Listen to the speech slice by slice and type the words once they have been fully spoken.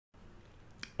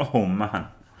Oh man.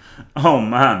 Oh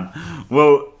man.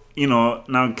 Well, you know,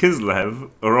 now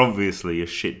Kislev are obviously a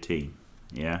shit team.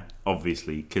 Yeah?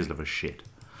 Obviously, Kislev are shit.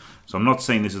 So I'm not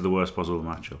saying this is the worst possible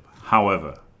matchup.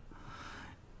 However,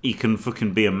 he can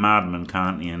fucking be a madman,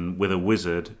 can't he? And with a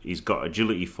wizard, he's got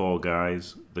agility 4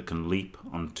 guys that can leap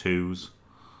on 2s.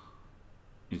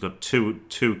 He's got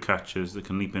two catchers that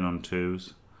can leap in on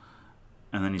 2s.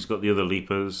 And then he's got the other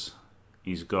leapers.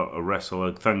 He's got a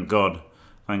wrestler. Thank God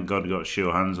he got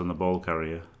sure hands on the ball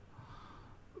carrier.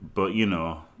 But, you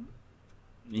know,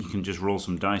 he can just roll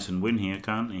some dice and win here,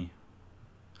 can't he?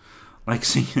 Like,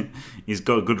 see, he's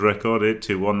got a good record,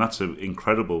 8-2-1. That's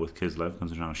incredible with Kislev,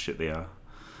 considering how shit they are.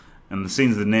 And the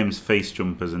scenes the names face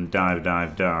jumpers and dive.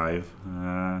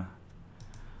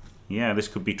 Yeah, this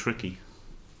could be tricky.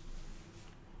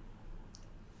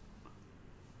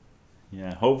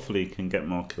 Yeah, hopefully he can get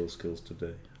more kill skills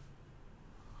today.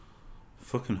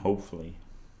 Fucking hopefully.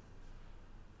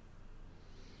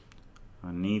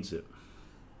 I needs it.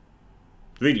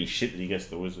 Really shit that he gets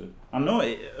the wizard. I know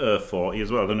it 40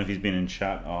 as well. I don't know if he's been in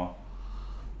chat or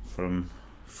from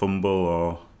Fumble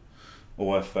or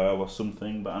OFL or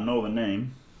something, but I know the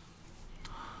name.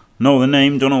 Don't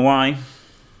know why.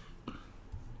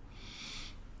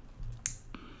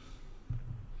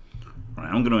 Right,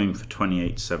 I'm going to aim for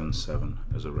 28.77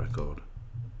 as a record.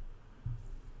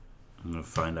 I'm going to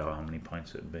find out how many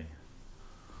points it'd be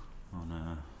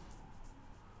on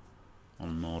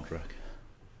Mordrek.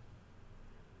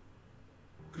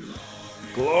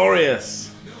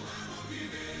 Glorious!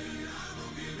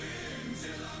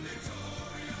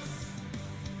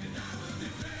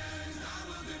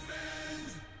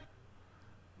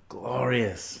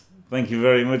 Glorious! Thank you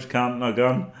very much, Can't Log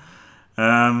On.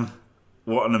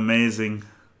 What amazing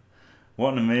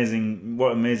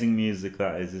music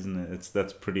that is, isn't it?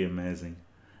 That's pretty amazing.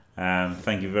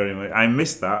 Thank you very much. I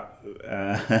missed that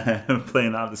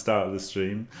playing that at the start of the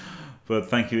stream, but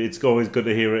thank you. It's always good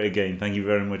to hear it again. Thank you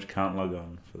very much, Can't Log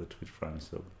On, for the Twitch Prime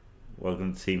sub.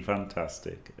 Welcome to Team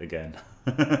Fantastic again.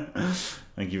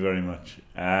 Thank you very much.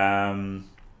 I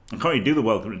can't really do the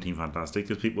welcome to Team Fantastic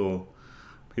because people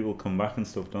come back and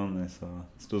stuff, don't they? So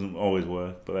this doesn't always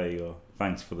work, but there you go.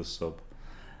 Thanks for the sub.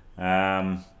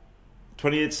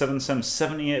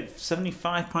 28.77,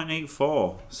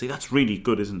 75.84. See, that's really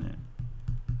good, isn't it?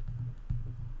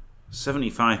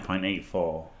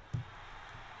 75.84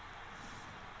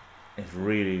 is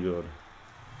really good.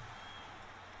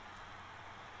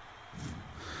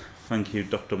 Thank you,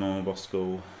 Dr. Mama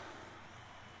Bosco.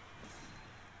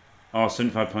 Oh,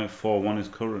 75.41 is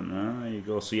current. There you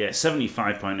go. So yeah,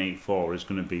 75.84 is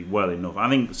going to be well enough. I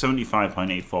think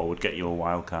 75.84 would get you a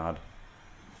wild card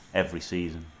every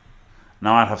season.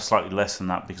 Now I'd have slightly less than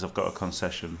that because I've got a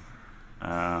concession.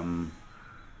 But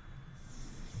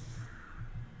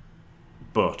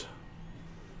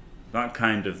that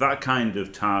kind of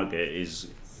target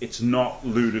it's not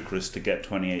ludicrous to get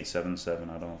 28.77.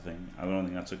 I don't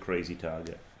think that's a crazy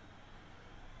target.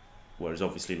 Whereas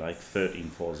obviously like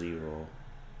 13.40,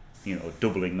 you know,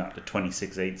 doubling that to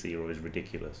 26.80 is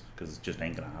ridiculous because it just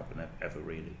ain't gonna happen ever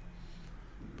really.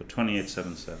 But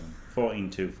 28.77,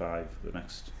 14.25, the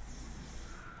next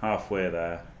halfway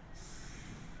there.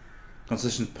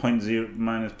 Concession's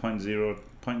minus 0.02.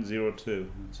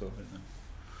 That's all right then.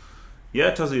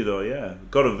 Yeah, Tazidor, yeah.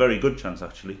 Got a very good chance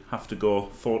actually. Have to go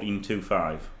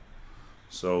 14.25.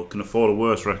 So can afford a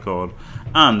worse record.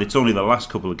 And it's only the last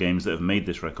couple of games that have made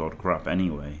this record crap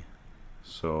anyway.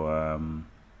 So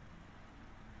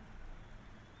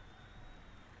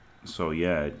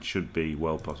yeah, it should be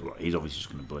well possible. He's obviously just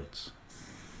going to blitz.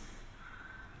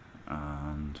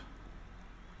 And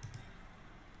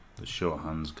the short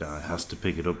hands guy has to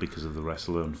pick it up because of the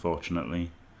wrestler,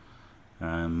 unfortunately.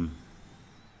 I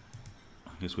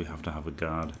guess we have to have a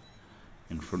guard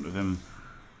in front of him.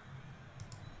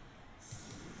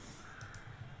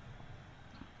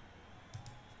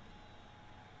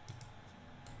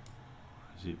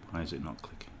 Why is it not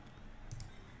clicking?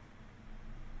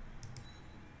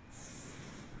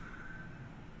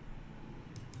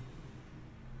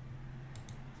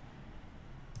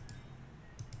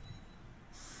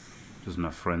 Doesn't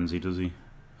have frenzy, does he?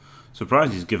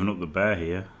 Surprised he's given up the bear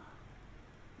here.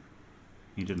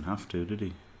 He didn't have to, did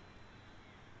he?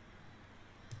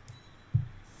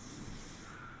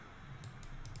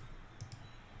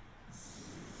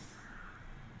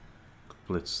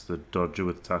 Blitz the dodger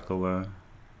with tackle there.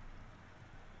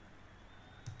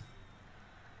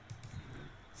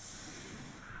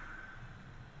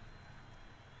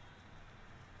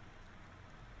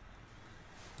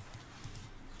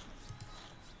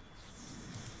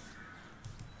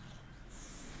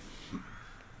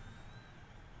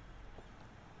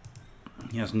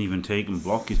 He hasn't even taken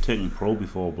block. He's taken pro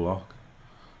before block.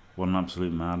 What an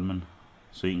absolute madman.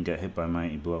 So he can get hit by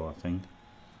Mighty Blow, I think.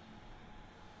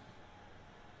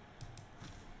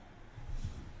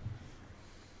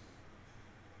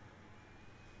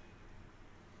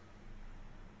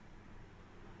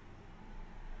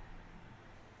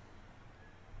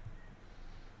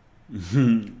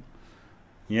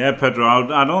 Yeah,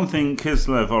 Pedro, I don't think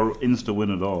Kislev are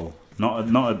insta-win at all. Not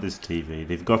at this TV.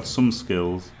 They've got some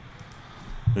skills.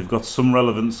 They've got some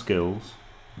relevant skills.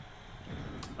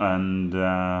 And,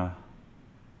 yeah,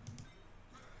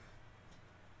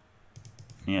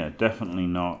 definitely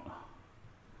not.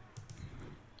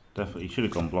 Definitely, he should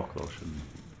have gone block though, shouldn't he?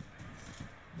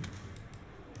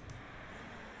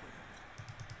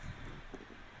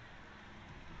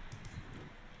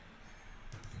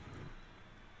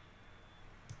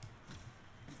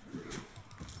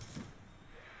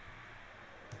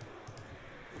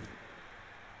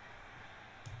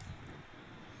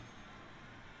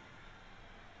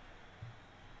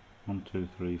 One, two,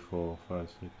 three, four, five,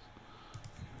 six.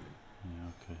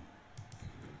 Yeah, okay.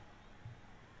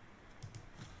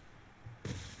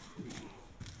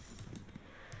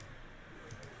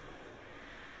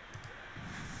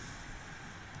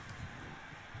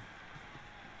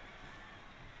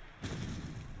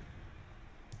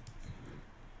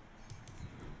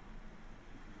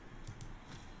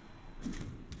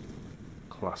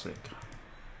 Classic.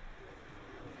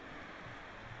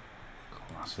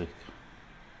 Classic.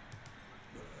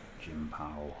 Jim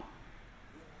Powell.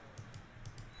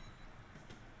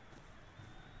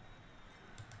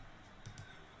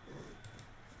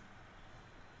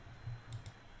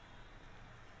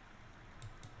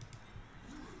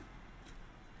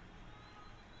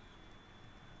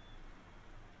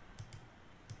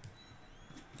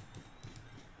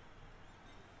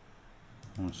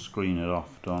 I want to screen it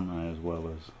off, don't I, as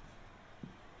well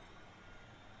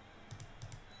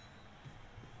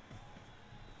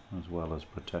as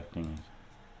protecting it.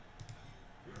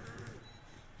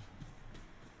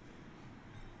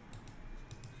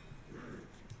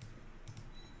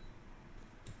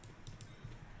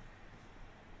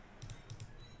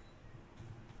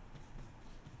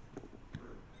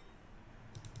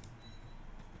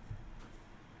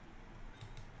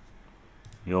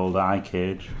 The old eye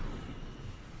cage.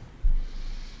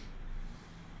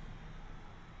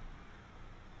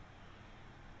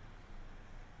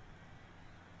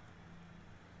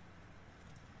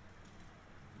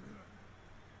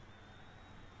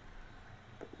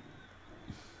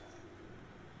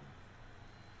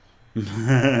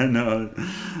 No,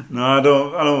 I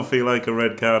don't feel like a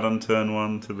red card on turn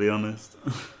one, to be honest.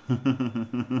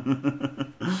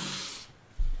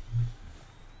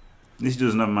 This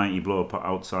doesn't have Mighty Blow up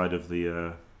outside of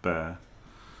the bear,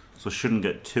 so shouldn't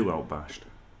get too outbashed.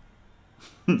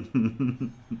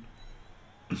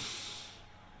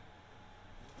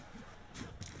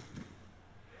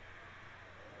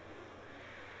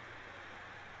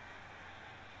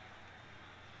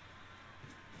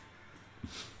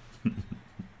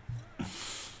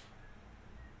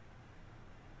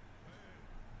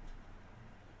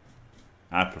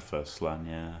 I prefer Slan,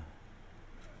 yeah,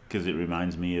 because it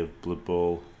reminds me of Blood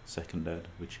Bowl Second Ed,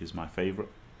 which is my favourite.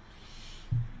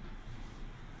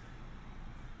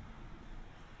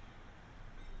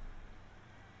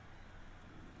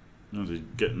 He's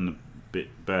getting a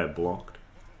bit bear blocked.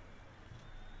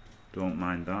 Don't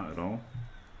mind that at all.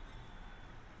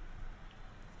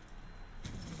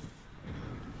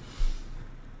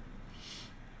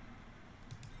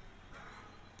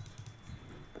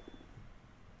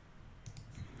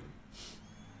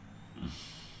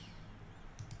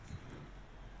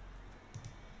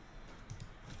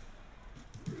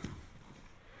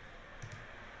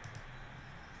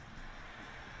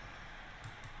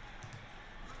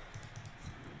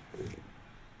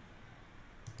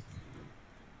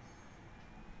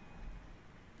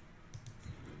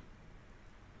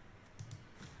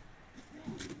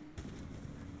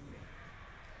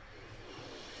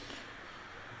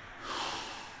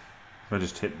 If I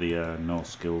just hit the no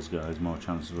skills guys, more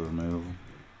chances of removal.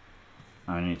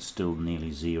 I mean, it's still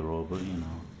nearly zero, but you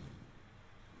know.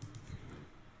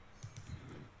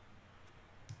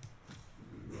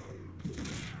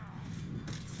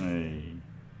 Hey.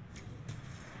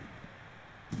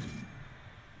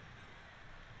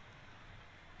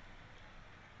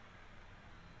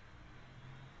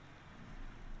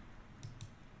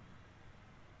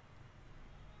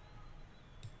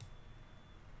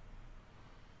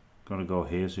 Gotta go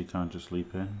here so you can't just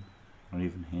leap in, or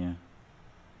even here.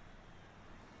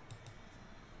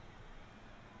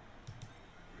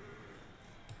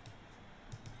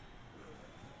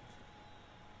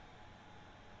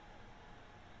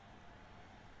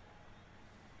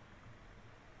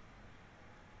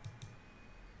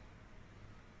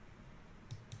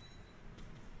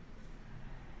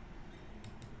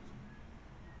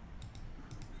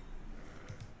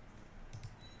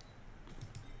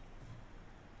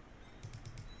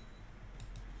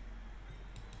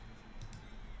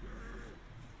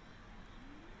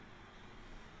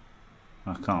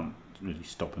 I can't really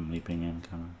stop him leaping in,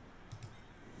 can I?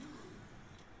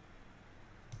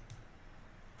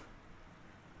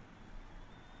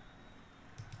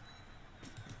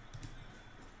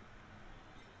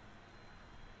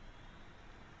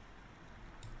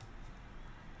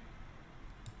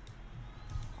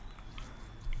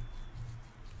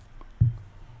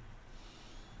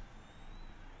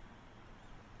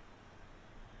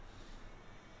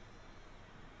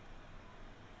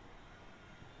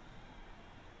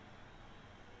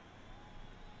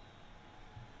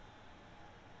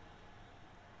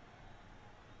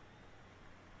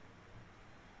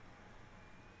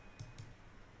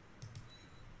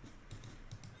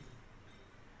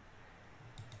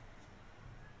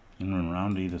 And run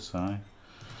around either side.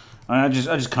 I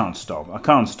just can't stop. I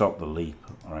can't stop the leap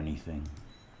or anything.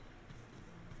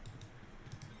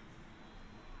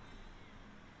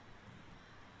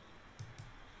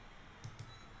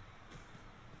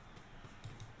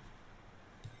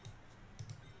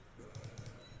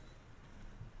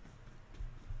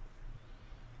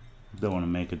 Don't want to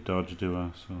make a dodge, do I?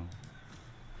 So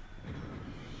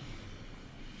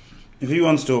if he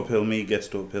wants to uphill me, he gets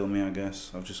to uphill me, I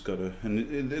guess. I've just got to...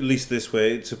 And at least this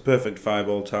way, it's a perfect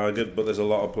 5-ball target, but there's a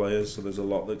lot of players, so there's a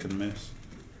lot that can miss.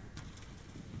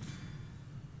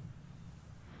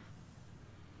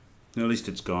 At least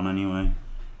it's gone anyway.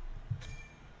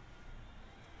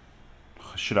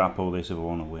 Should I pull this if I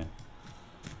want to win?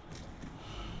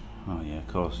 Oh yeah, of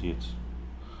course, it's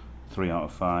 3 out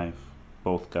of 5.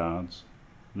 Both guards.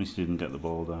 At least he didn't get the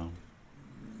ball down.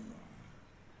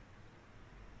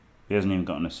 He hasn't even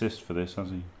got an assist for this,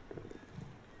 has he?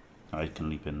 Oh, he can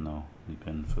leap in though. Leap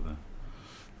in for the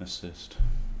assist.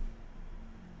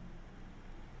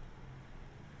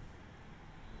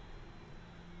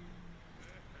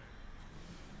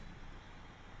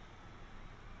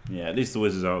 Yeah, at least the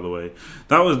Wizard's out of the way.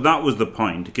 That was the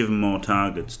point, to give him more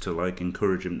targets, to like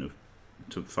encourage him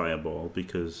to fireball,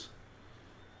 because,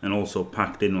 and also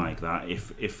packed in like that,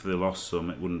 if they lost some,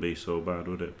 it wouldn't be so bad,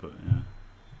 would it? But yeah,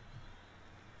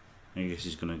 I guess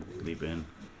he's gonna leap in.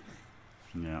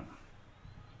 Yeah,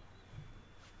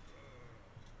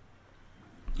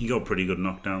 he got pretty good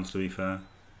knockdowns, to be fair,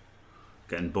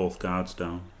 getting both guards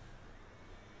down.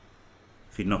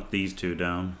 If he'd knocked these two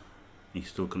down, he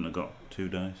still couldn't have got 2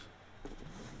 dice.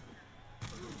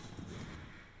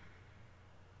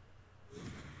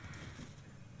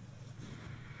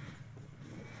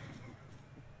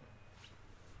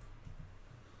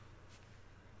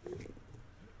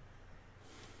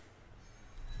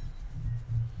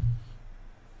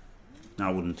 I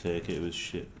wouldn't take it, it was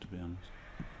shit, to be honest.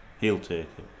 He'll take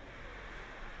it.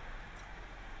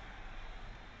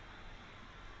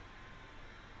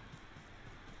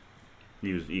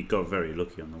 He got very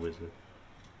lucky on the Wizard.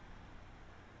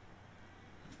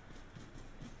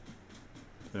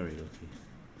 Very lucky.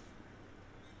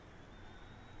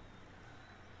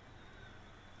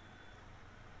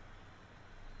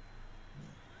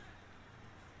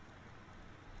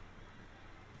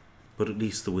 But at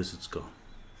least the Wizard's gone.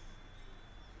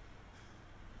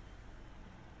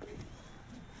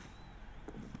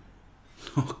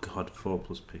 Oh god, 4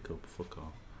 plus pickup, fuck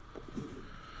off.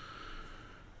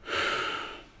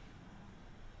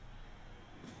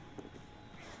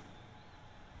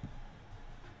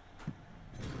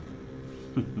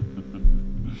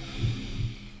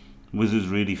 Wizard's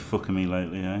really fucking me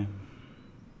lately, eh?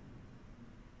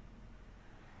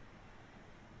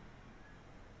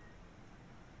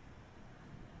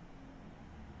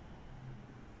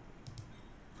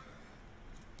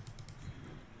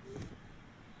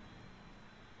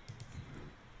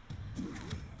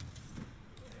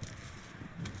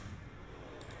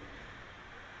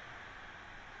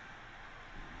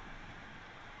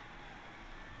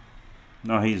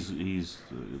 No, he's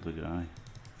the guy.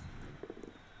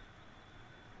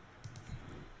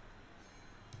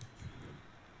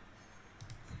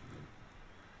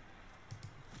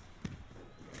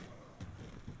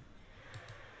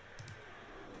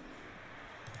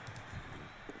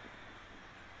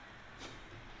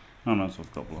 Oh no, so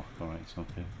I've got blocked. Alright, it's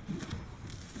okay.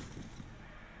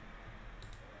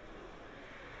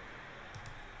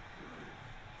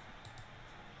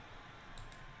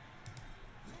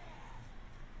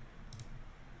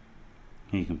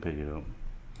 He can pick it up.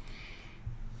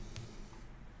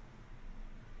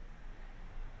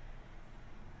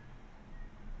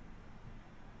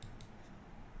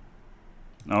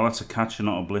 Oh, that's a catcher,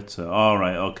 not a blitzer. All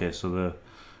right, okay. So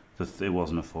it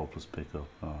wasn't a 4 plus pickup.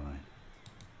 All right.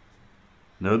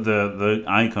 The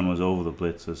icon was over the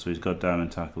blitzer, so he's got down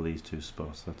and tackle these 2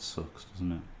 spots. That sucks,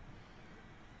 doesn't it?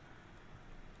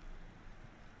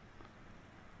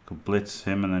 Could blitz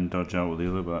him and then dodge out with the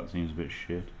other, but that seems a bit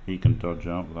shit. He can dodge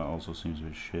out, but that also seems a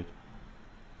bit shit.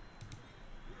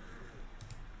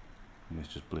 I guess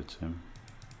just blitz him.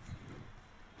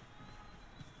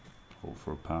 Hope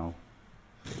for a pal.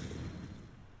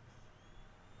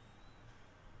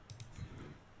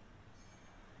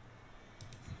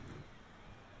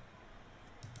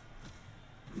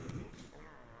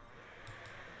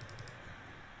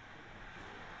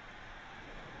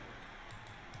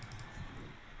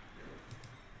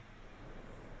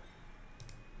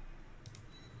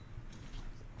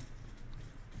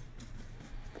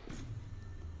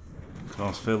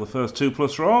 Class fail the first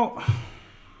 2+ roll.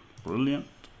 Brilliant.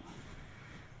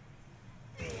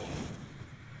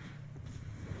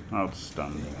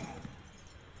 Outstanding.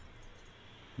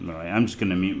 Right, I'm just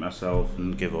gonna mute myself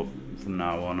and give up from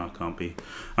now on. I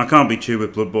can't be chewed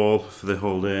with Blood Bowl for the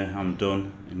whole day. I'm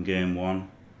done in game 1.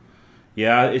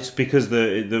 Yeah, it's because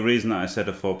the reason that I said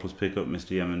a 4+ pickup,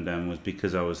 Mr. Yemendem, was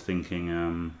because I was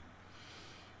thinking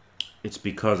it's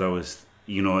because I was,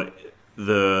 you know,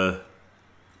 the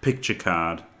picture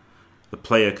card, the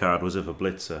player card was of a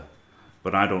blitzer,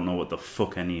 but I don't know what the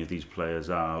fuck any of these players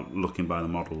are looking by the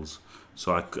models,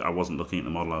 so I wasn't looking at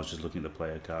the model, I was just looking at the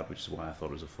player card, which is why I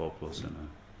thought it was a 4+ and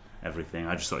everything.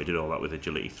 I just thought he did all that with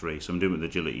agility 3, so I'm doing with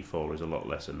agility 4 is a lot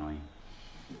less annoying.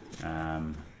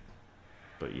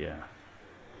 But yeah,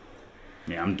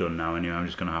 I'm done now anyway. I'm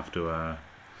just gonna have to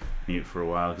mute for a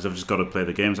while because I've just got to play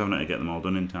the games, haven't I, to get them all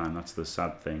done in time. That's the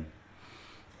sad thing.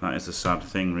 That is the sad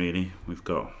thing, really. We've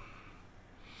got...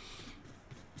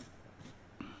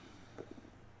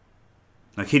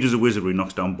 Like, he does a wizard where he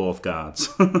knocks down both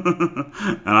guards.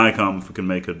 And I can't fucking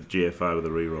make a GFI with a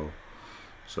reroll.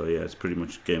 So, yeah, it's pretty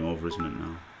much game over, isn't it,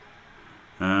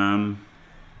 now?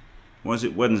 Why is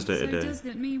it Wednesday today? So does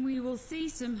that mean we will see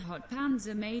some hot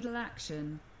Panzer Madel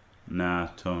action? Nah,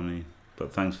 Tony.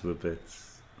 But thanks for the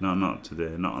bits. No, not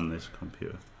today. Not on this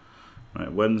computer.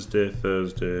 Right, Wednesday,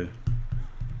 Thursday...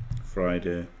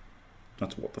 Friday,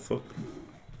 that's what the fuck.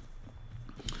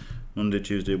 Monday,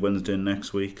 Tuesday, Wednesday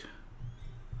next week.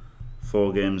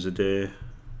 4 games a day.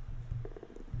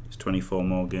 It's 24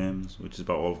 more games, which is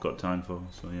about all I've got time for.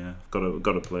 So yeah, I've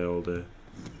got to play all day.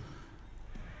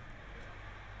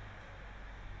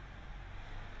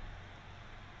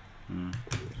 So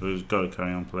we've got to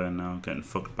carry on playing now. Getting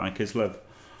fucked by Kislev.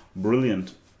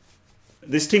 Brilliant.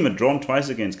 This team had drawn twice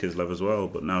against Kislev as well,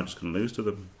 but now just going to lose to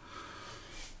them.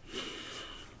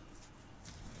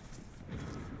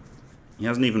 He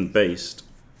hasn't even based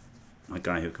a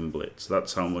guy who can blitz.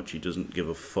 That's how much he doesn't give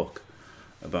a fuck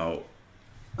about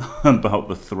about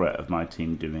the threat of my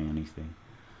team doing anything.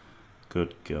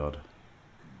 Good God.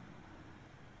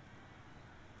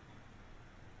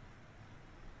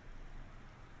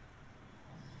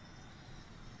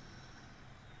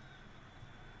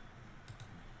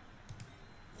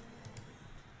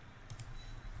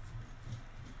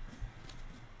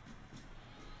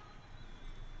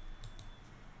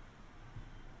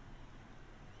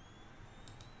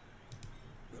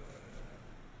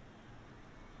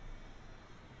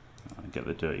 Get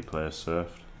the dirty player surfed.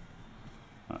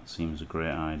 That seems a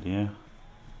great idea.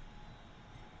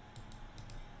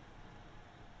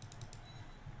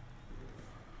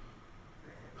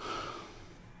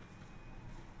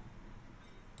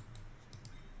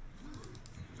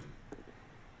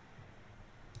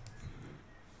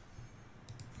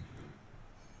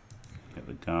 Get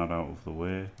the guard out of the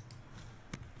way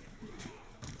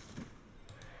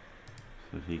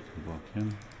so that he can block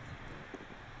him.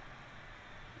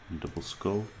 Double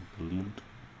skull, brilliant.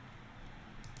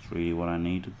 That's really what I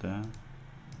needed there.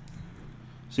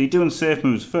 See, doing safe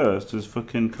moves first is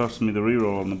fucking costing me the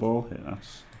reroll on the ball hit.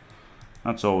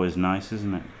 That's always nice,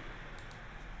 isn't it?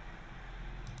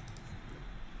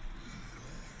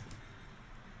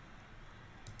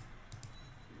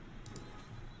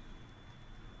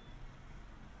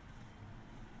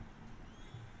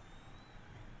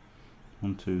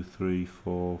 One, 2, 3,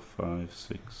 4, 5,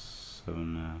 6,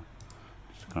 7 now.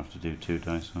 I have to do 2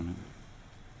 dice on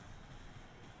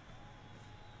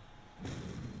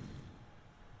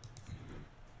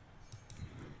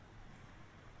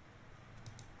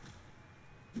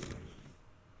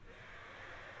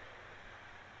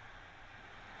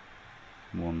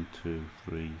it. One, 2,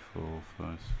 3, 4,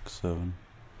 5, 6, 7.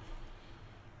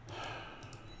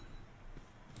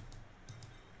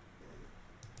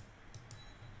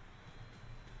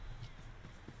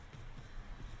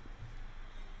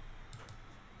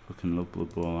 Fucking love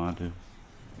Blood Bowl, I do.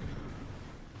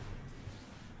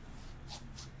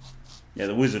 Yeah,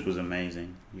 the wizard was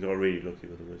amazing. You got really lucky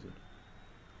with the wizard.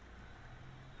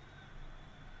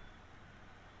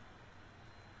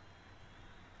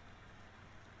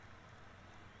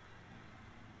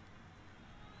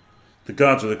 The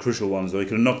guards were the crucial ones, though. He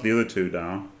could have knocked the other two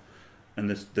down,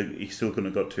 and he still couldn't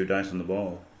have got 2 dice on the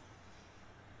ball.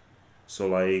 So,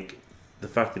 like, the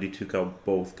fact that he took out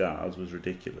both guards was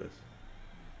ridiculous.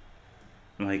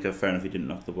 Like, fair enough, he didn't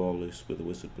knock the ball loose with the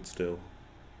wizard, but still.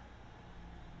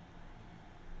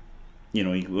 You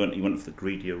know, he went for the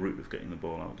greedier route of getting the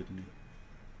ball out, didn't he?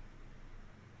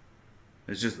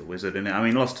 It's just the wizard, innit? I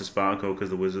mean, lost to Sparko because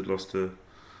the wizard, lost to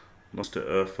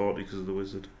Earth 40 because of the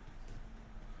wizard.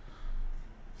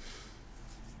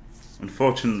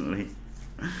 Unfortunately,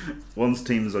 once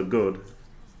teams are good,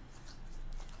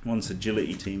 once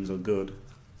agility teams are good,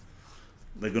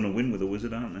 they're going to win with a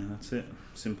wizard, aren't they? That's it.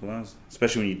 Simple as.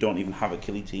 Especially when you don't even have a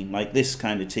killy team. Like, this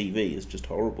kind of TV is just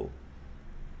horrible.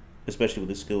 Especially with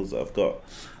the skills that I've got.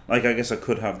 Like, I guess I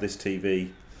could have this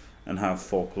TV and have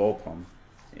 4 Clawpom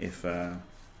if I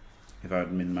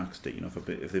had min-maxed it, you know,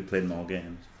 if they played more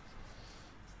games.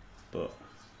 But,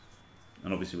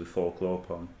 and obviously with 4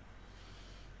 Clawpom,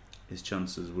 his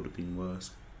chances would have been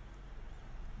worse.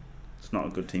 It's not a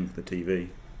good team for the TV.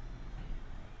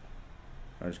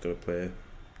 I just got to play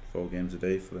 4 games a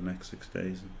day for the next 6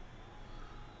 days.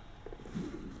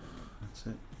 That's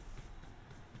it.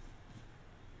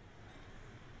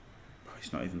 Oh,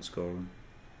 he's not even scoring.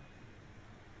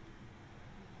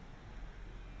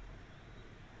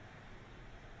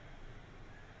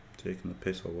 Taking the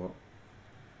piss or what?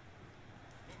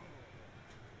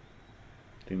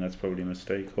 I think that's probably a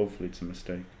mistake. Hopefully it's a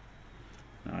mistake.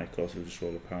 Nah, of course he'll just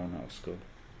roll a power and that'll score.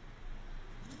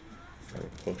 Or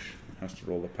a push. Has to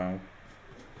roll the power.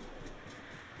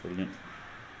 Brilliant.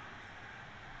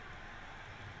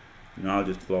 You know, I'll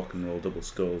just block and roll double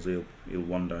skulls. He'll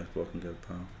 1 dice block and get a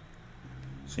power.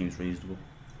 Seems reasonable.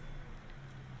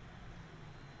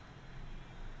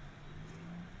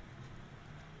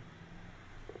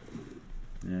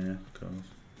 Yeah, of course.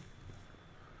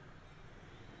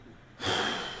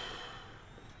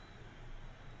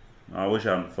 I wish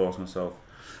I hadn't forced myself.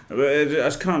 But I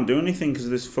just can't do anything because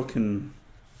of this fucking...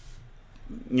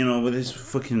 You know, with this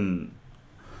fucking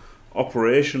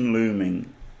operation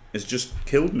looming, it's just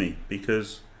killed me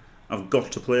because I've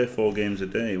got to play 4 games a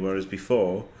day, whereas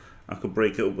before I could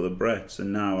break it up with the Bretts,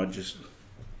 and now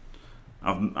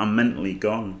I'm mentally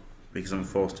gone because I'm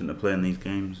forced into playing these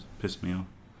games. It pissed me off.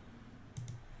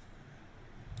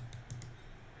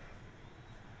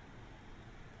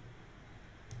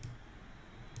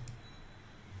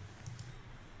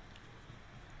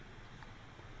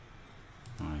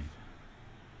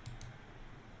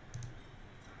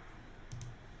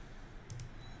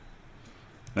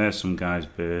 There's some guys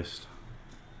based.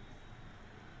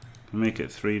 Can I make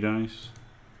it 3 dice?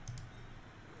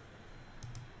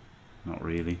 Not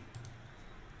really.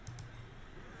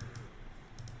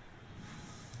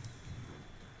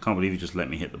 Can't believe you just let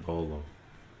me hit the ball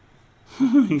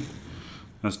though.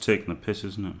 That's taking the piss,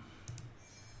 isn't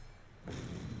it?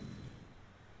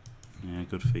 Yeah,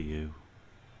 good for you.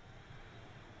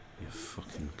 You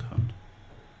fucking cunt.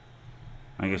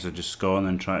 I guess I just score and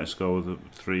then try to score with a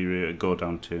 3, go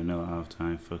down 2-0 at half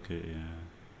time. Fuck it, yeah.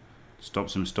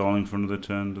 Stops him stalling for another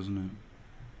turn, doesn't it?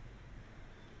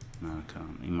 No, I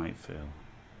can't. He might fail.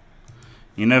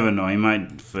 You never know, he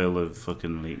might fail the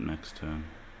fucking leap next turn.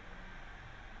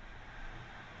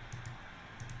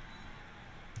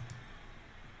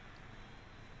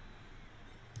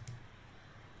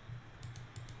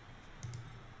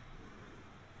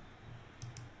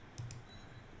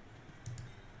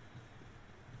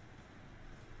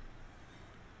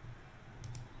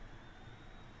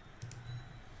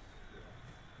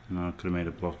 No, I could have made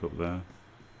a block up there.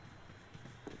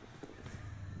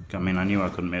 I mean, I knew I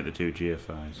couldn't make the 2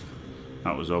 GFIs.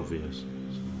 That was obvious.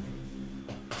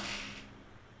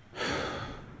 So.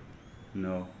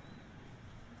 No.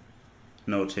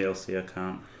 No TLC, I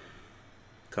can't.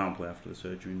 Can't play after the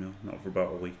surgery, no. Not for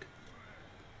about a week.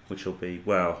 Which will be,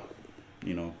 well,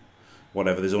 you know,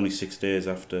 whatever. There's only 6 days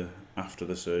after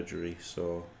the surgery,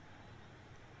 so...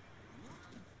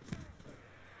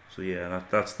 So yeah,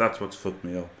 that's what's fucked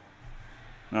me up.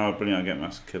 Now, brilliant, I get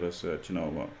mass killer search, you know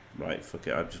what? Right, fuck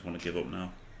it, I just want to give up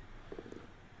now.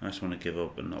 I just want to give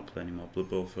up and not play any more Blood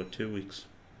Bowl for 2 weeks.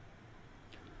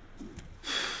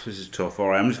 This is tough.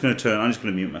 Alright, I'm just going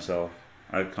to mute myself.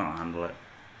 I can't handle it.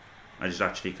 I just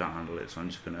actually can't handle it, so I'm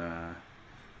just going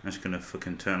to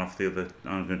fucking turn off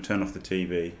I'm going to turn off the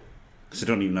TV. Because I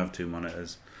don't even have 2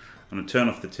 monitors. I'm going to turn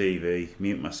off the TV,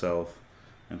 mute myself,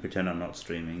 and pretend I'm not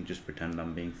streaming. Just pretend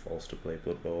I'm being forced to play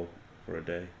Blood Bowl for a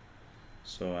day.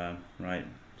 So, right,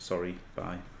 sorry,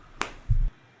 bye.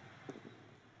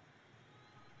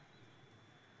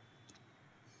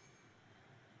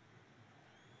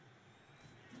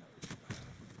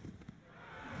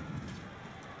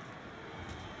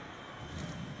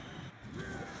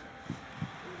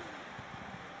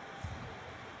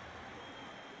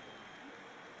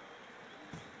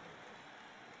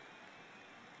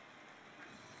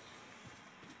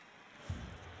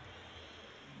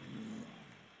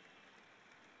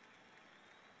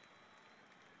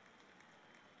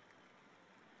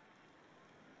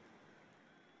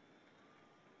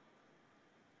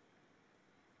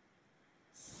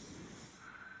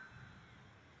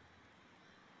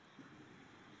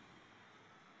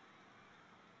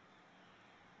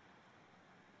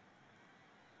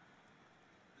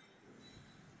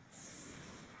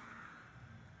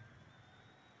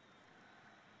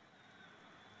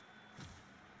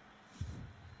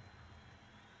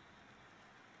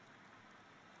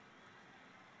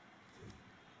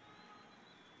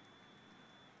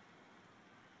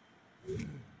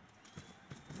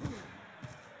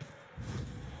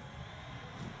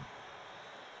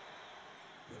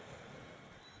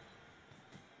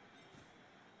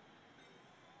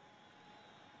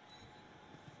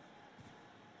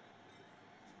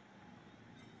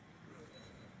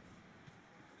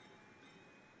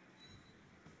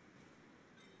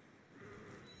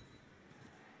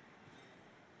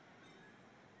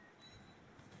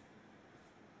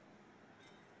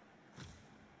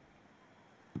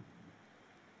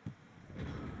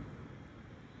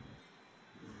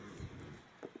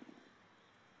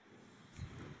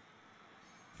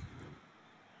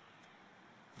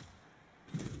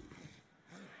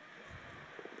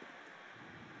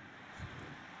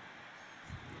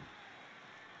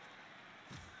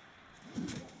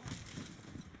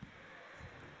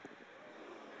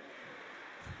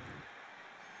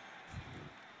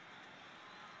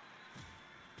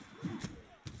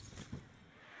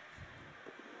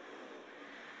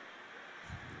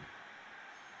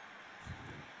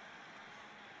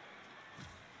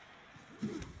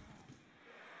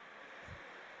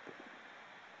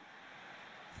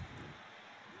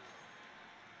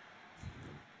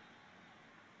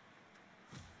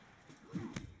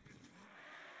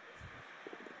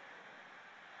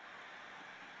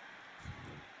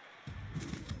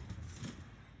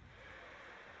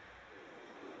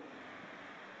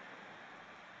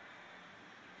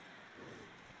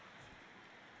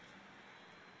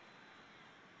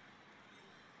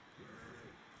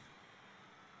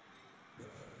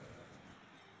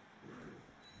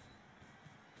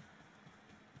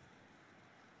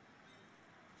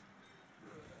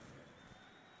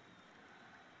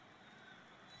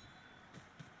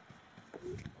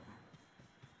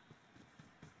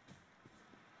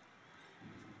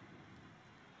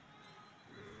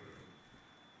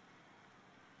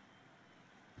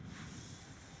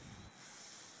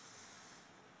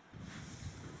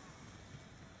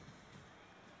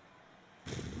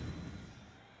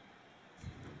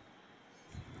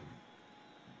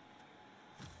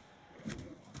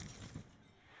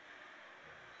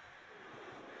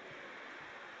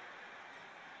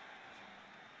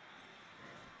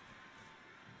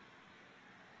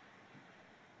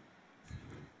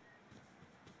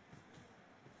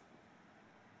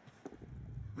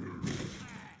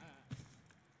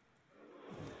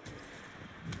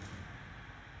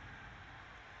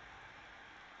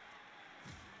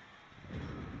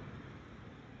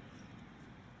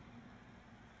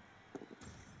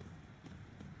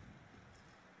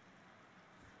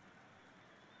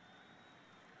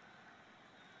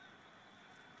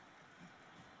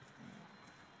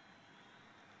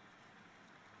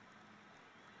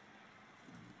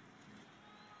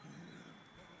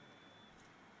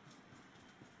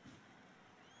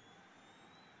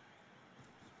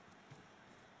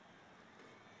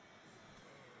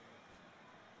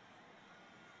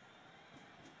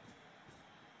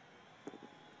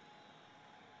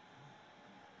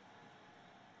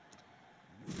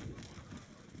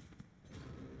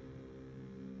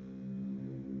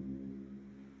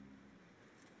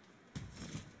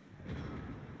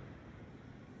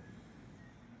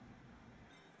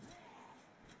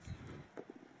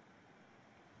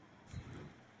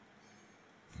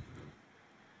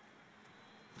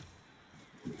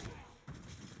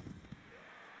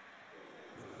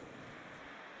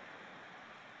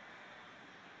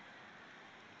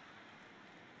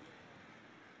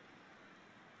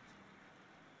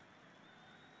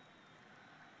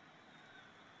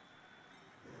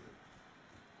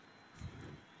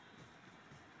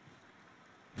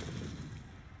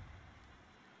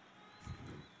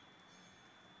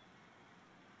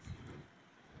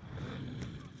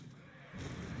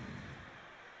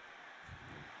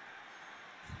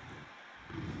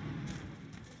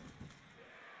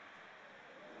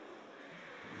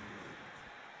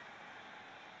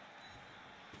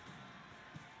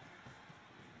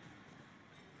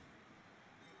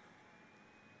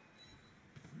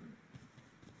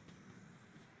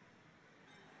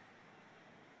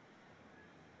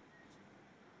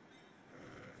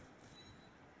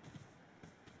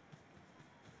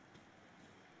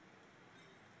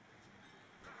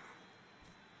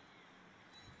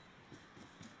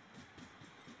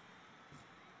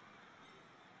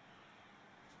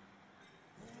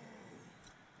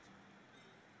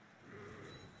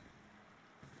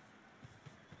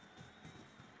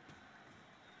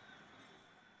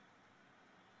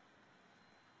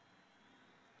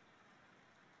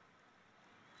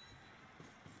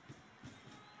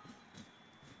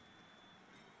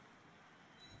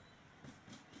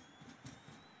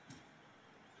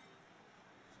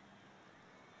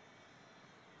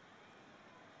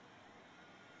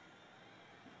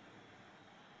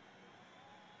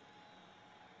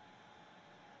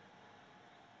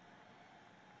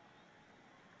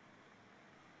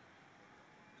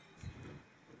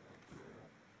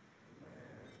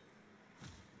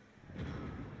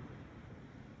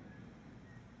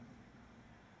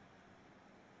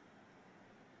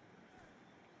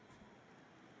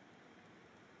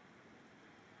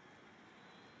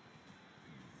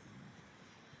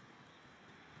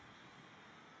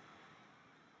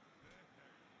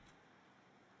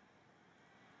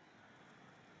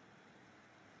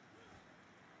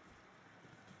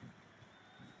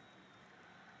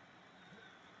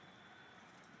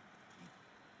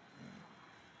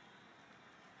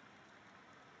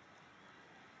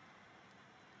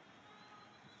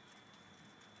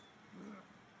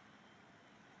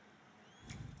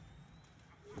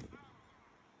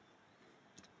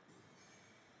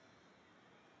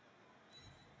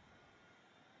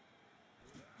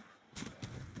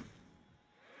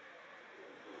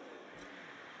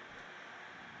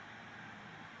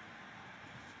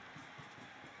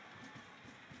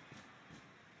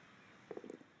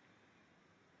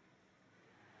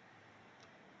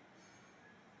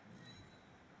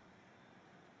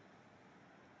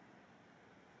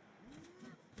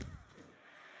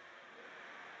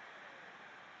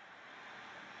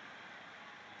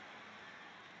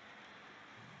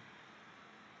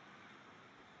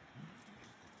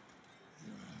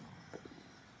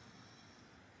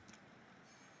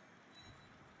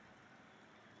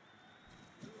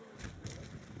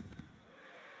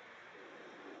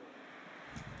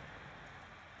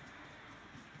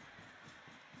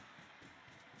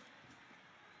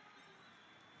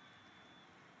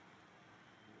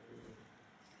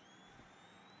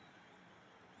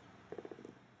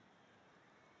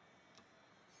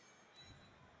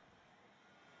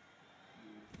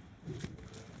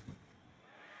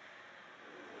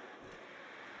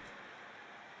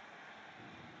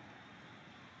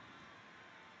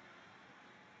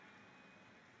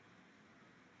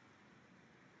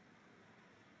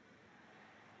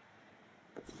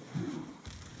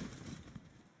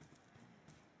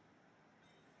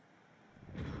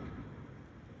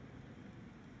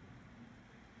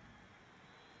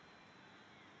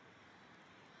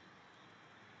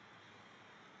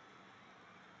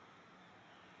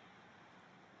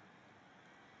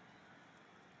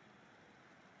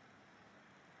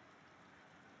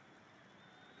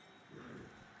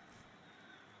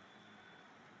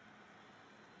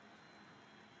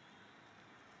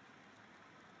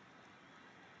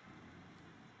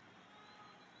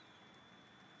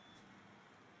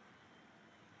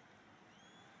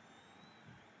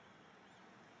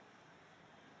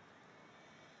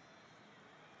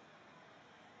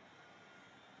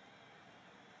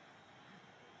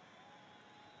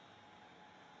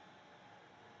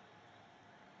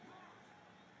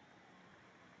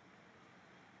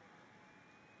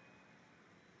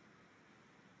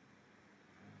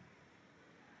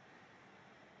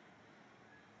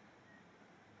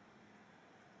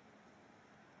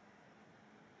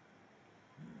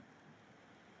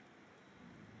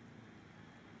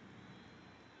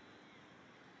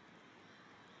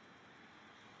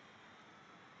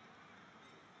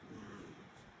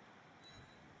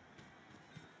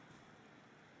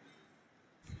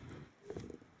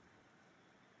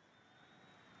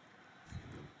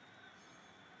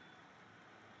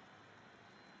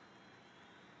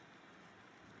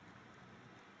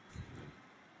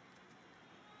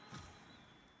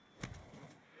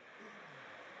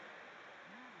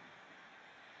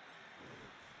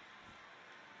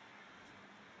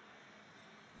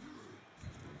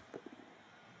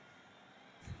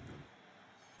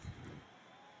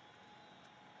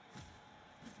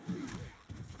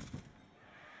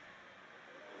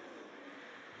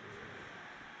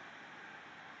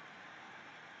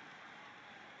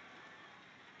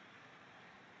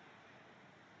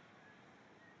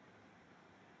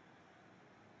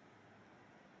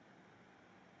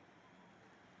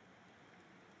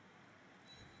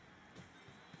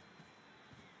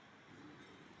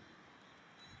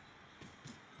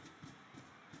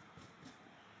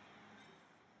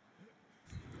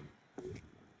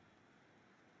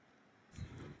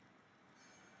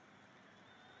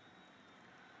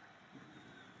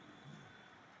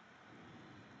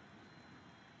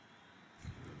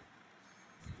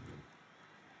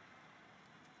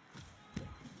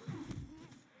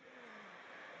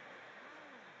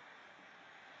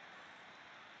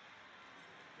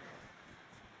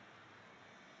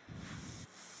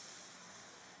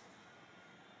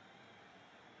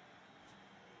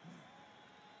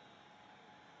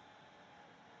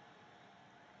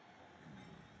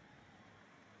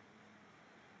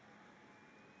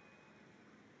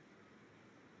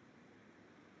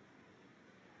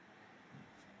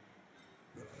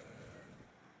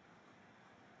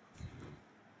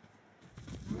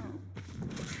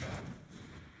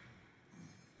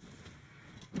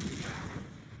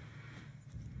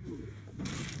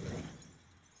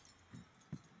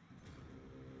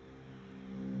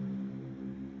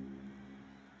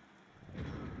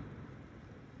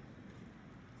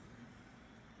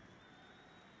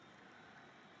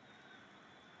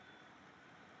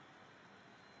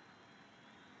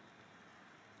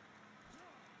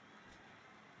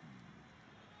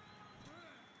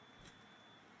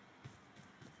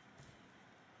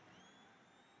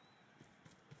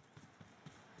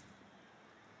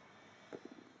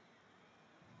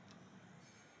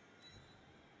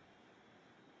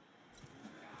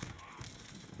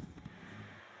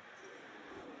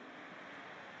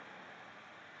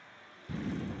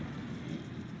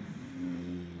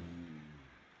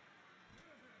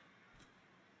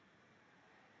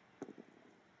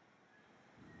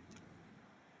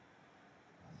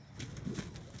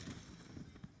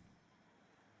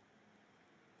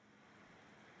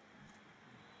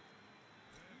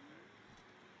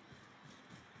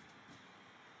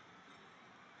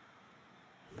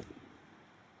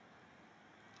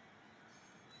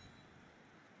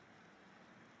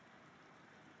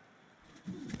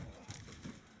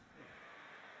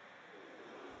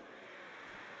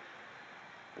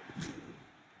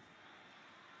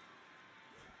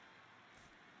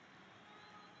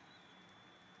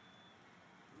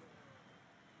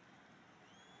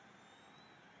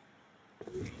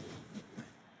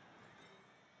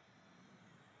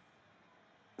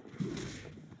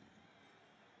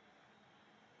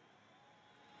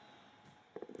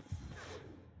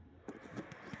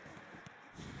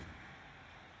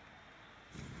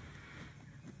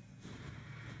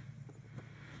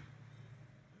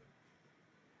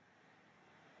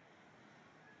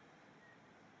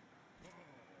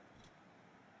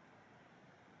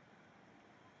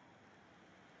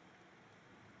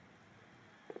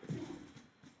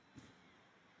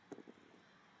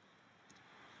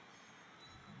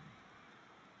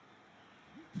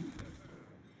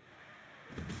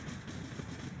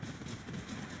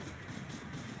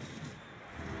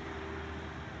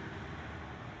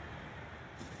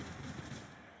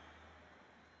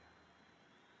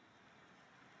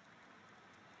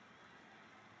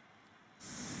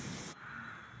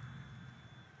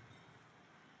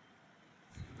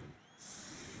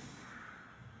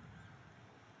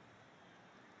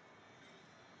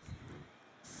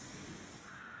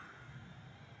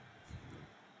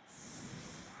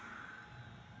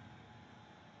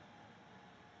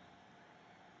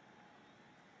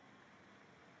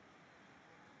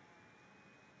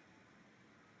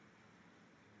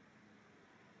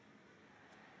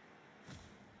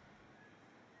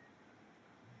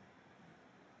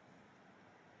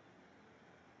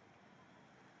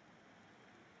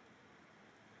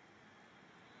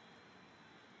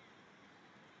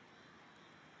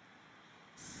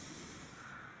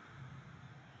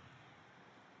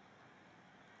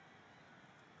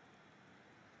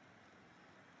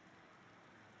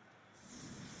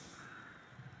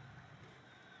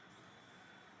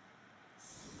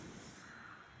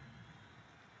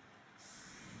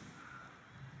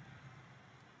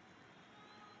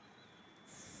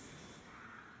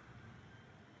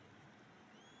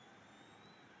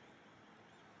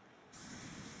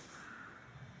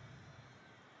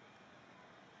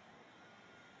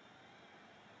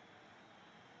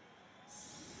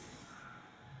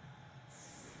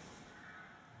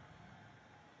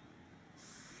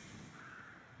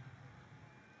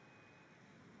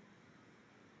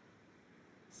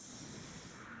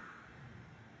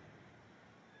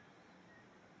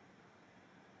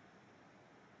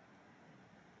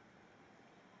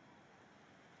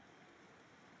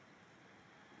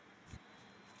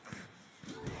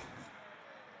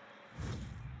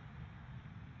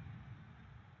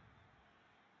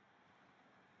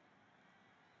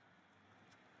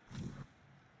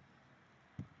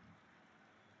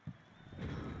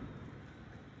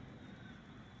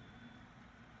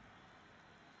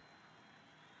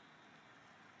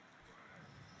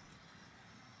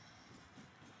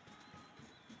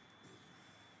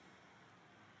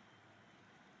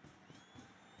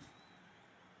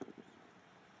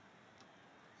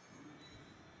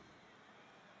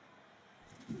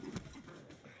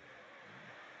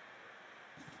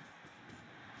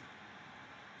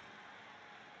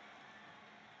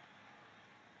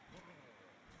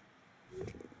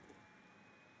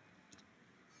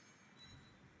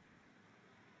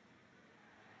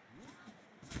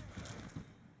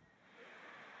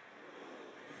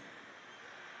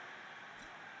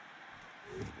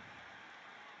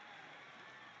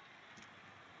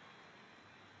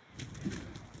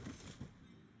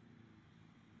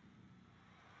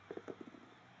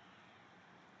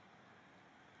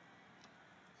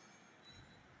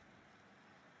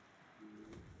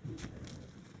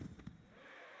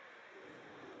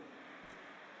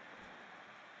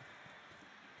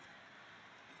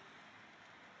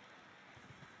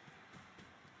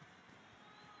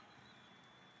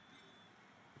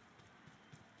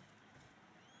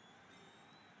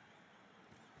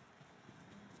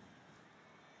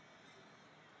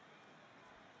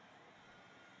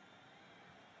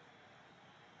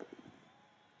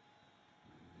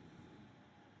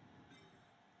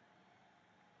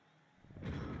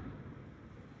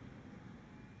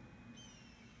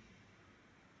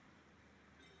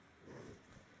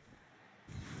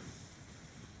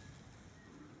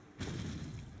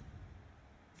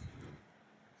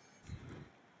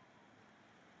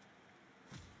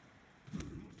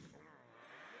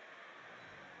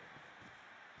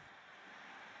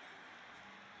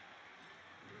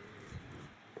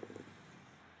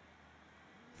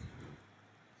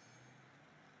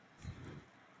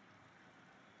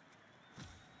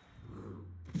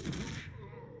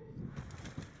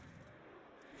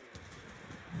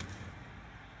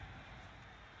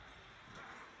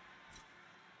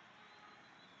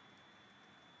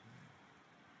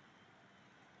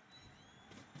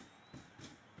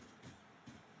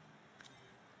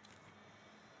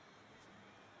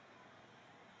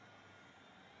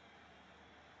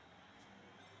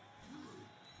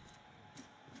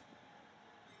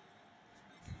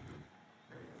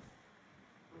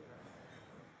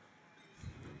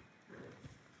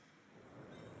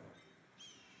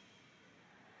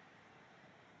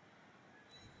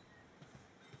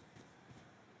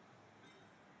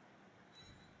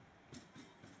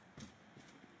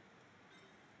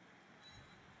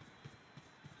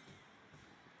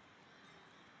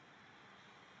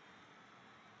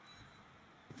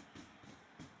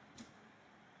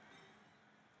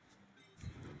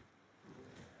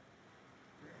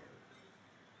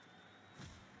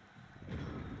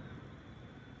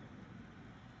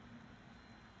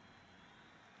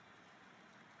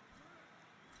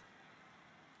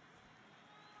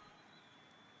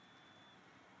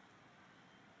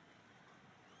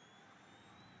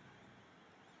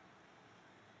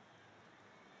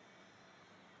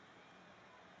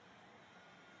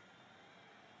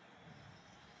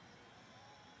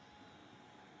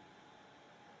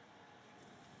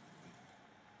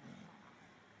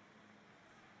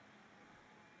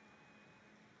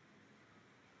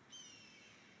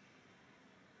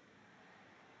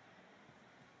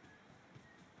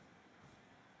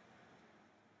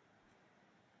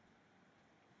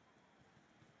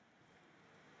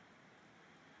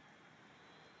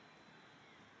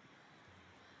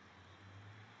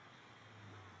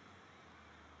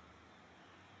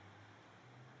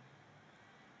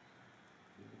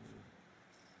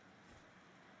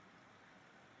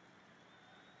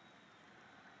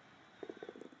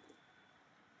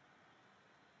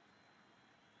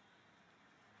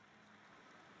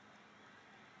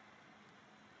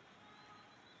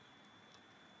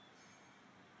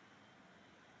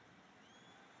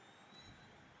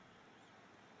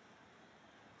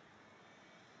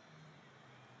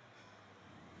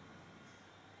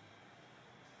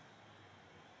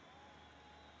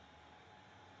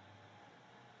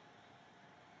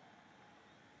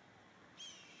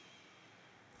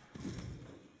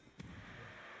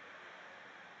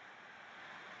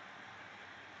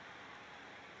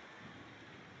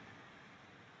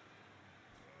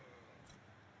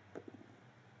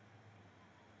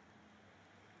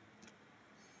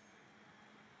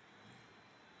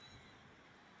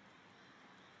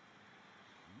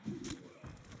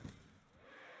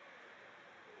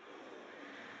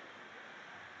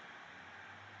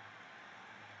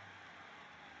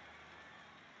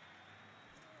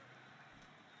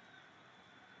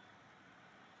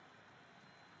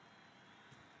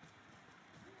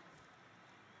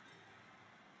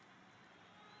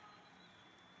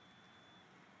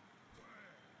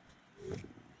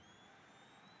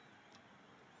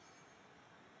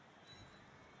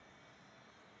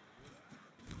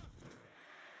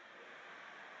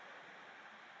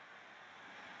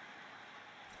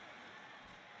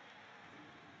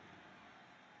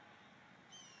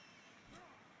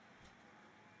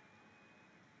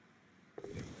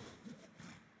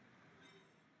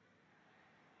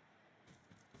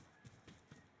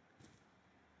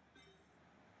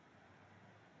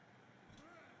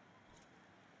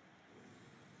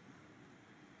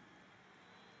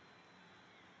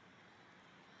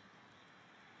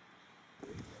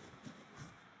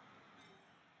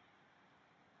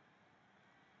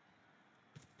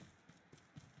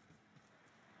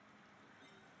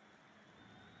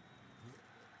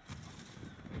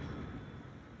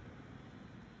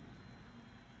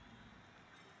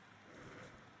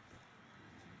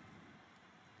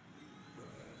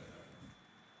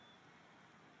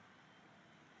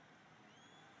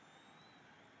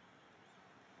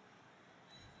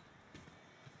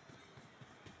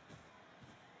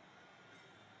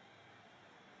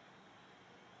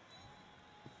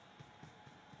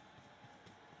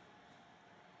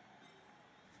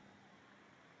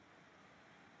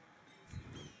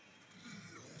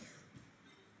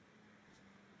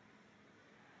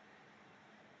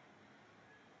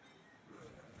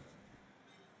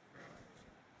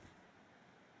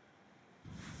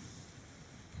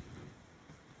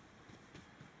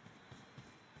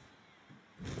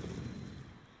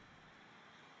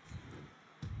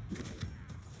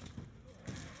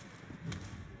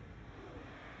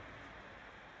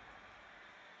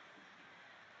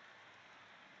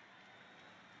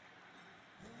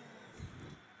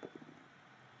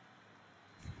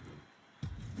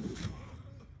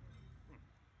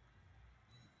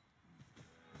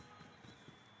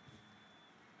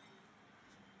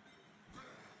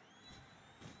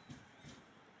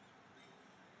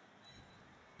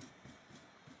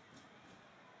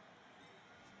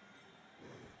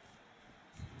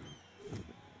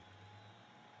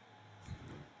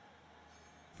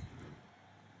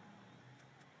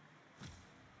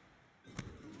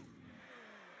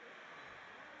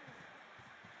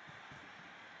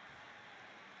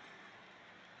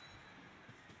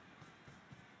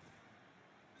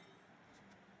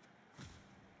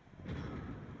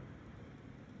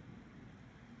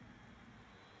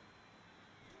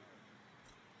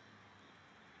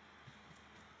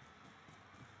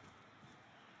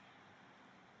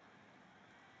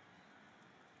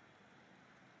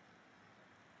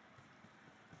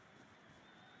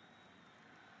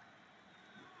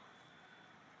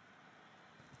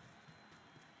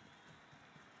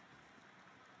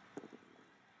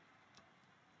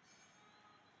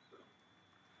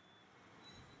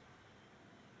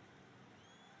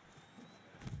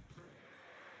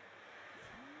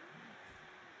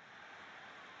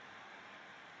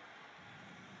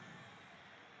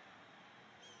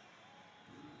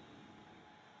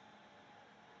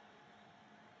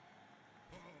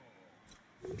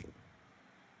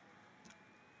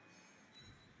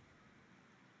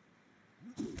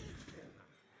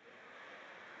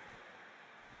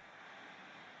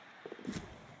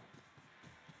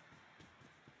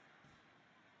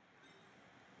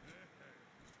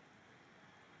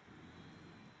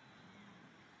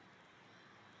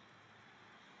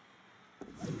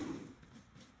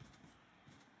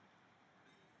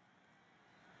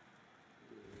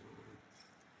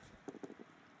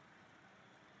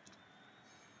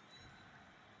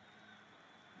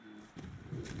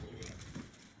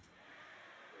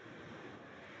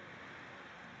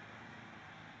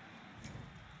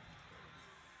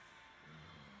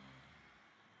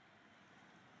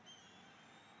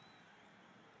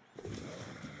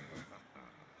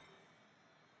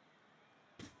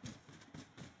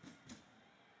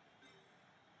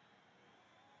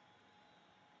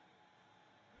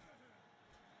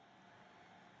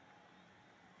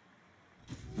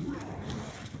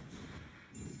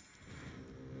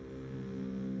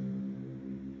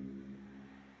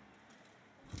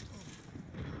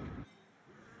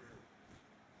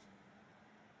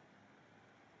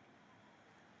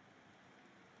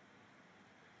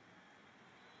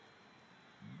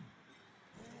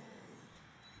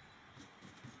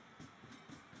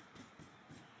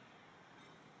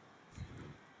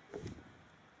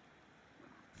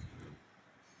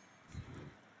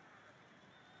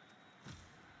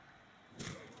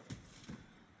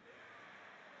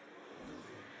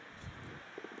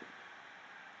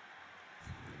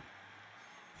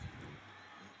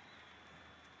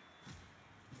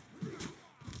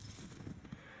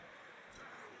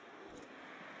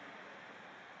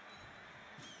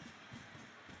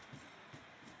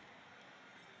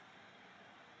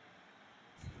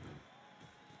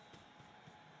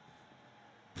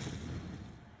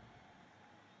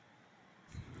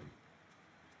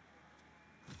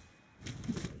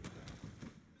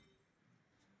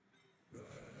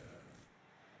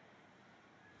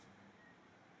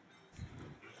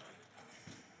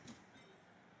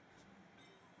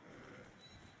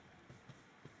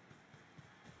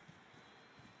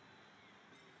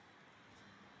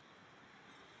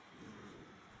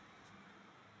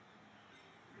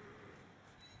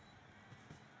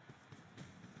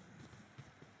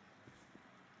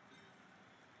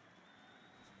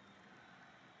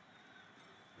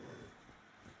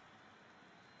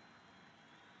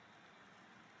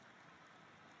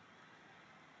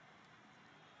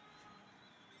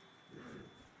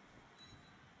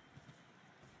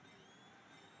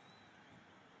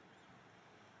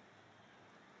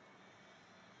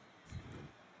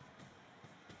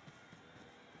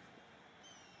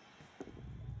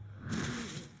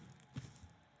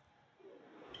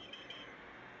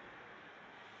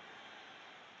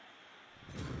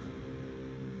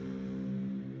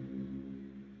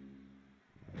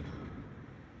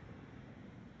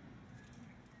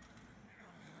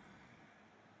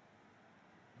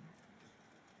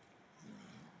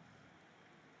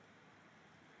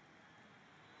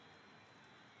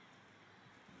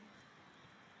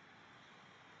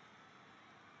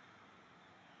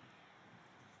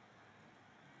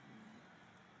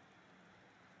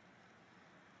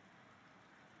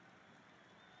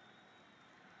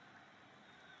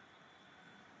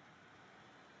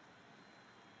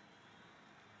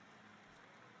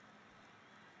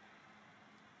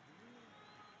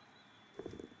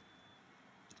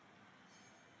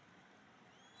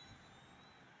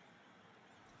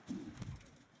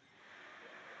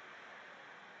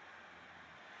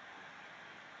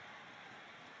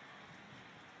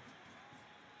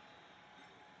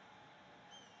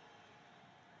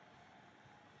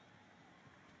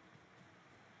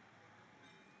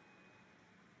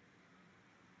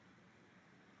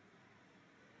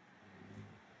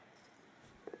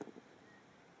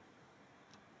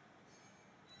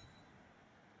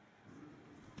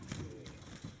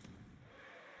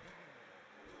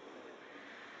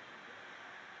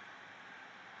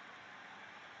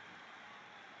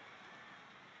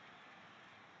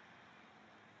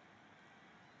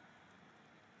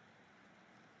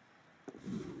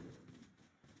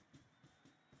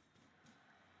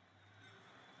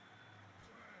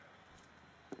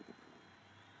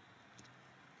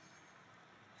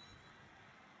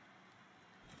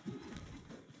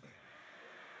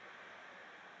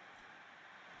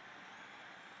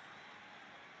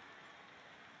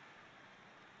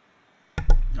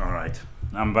 Alright,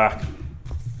 I'm back.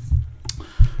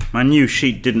 My new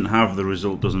sheet didn't have the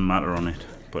result doesn't matter on it,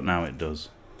 but now it does.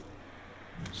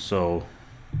 So,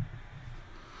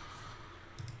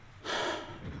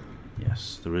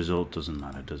 yes, the result doesn't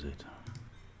matter, does it?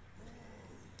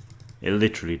 It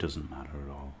literally doesn't matter at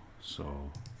all.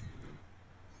 So,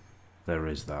 there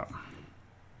is that.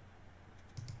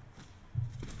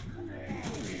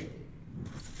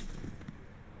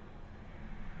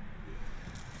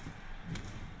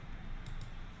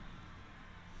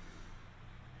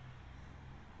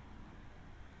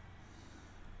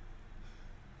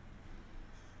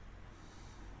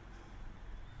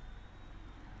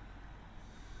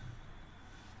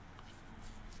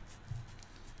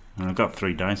 And I've got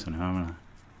 3 dice on it, haven't I?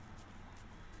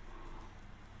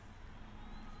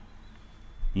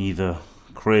 Either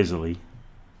crazily,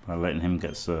 by letting him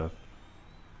get served,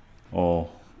 or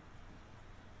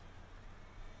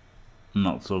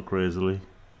not so crazily.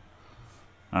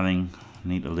 I think I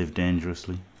need to live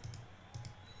dangerously.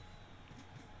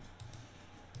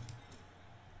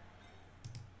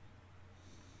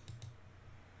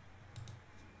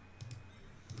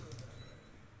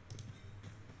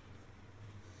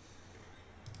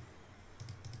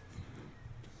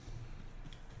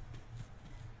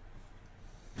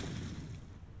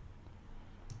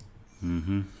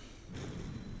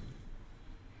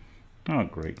 Oh,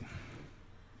 great.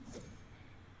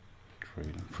 Great.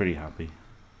 I'm pretty happy.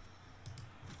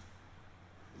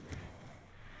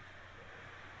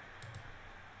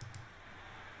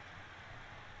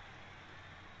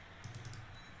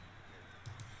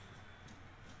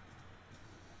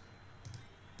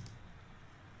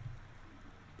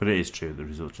 But it is true, the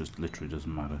result just literally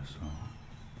doesn't matter, so...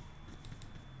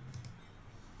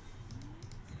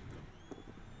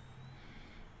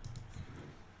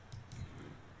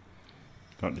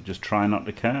 Got to just try not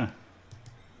to care.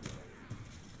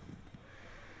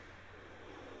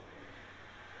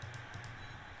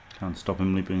 Can't stop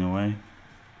him leaping away.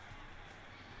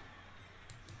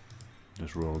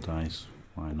 Just roll dice,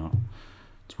 why not?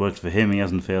 It's worked for him, he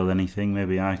hasn't failed anything.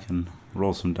 Maybe I can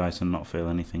roll some dice and not fail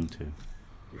anything too.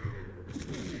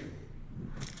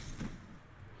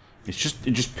 It just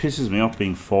pisses me off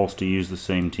being forced to use the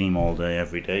same team all day,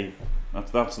 every day.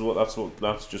 That's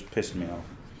just pissed me off.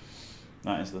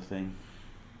 That is the thing.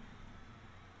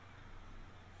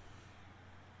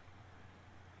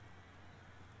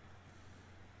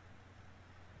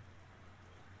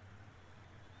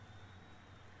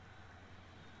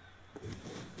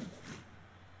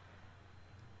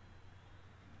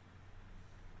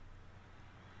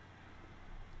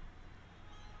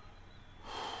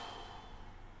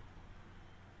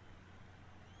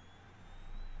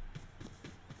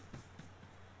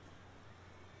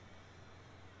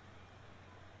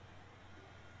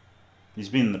 He's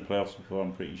been in the playoffs before,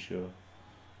 I'm pretty sure.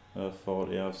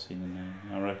 40, I've seen the name.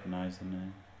 I recognise the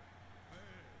name.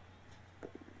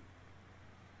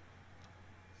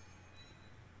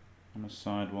 I'm a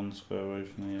side 1 square away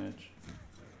from the edge.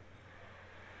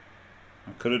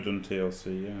 I could have done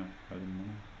TLC, yeah. I didn't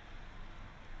know.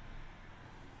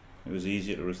 It was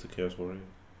easier to risk the Chaos Warrior.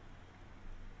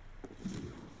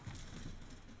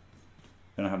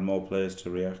 Then I had more players to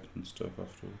react and stuff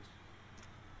afterwards.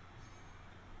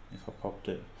 If I popped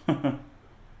it.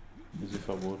 As if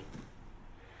I would.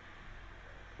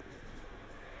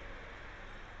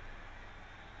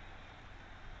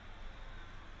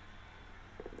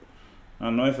 I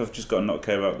don't know if I've just got to not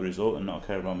care about the result and not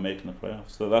care about making the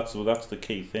playoffs. So that's the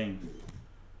key thing.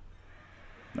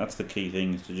 That's the key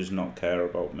thing, is to just not care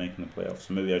about making the playoffs.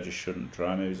 So maybe I just shouldn't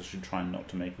try. Maybe I should try not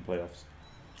to make the playoffs.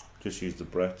 Just use the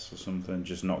breaths or something.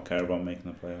 Just not care about making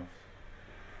the playoffs.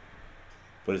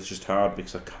 But it's just hard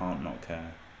because I can't not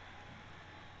care.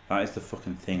 That is the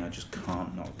fucking thing, I just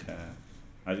can't not care.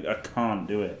 I can't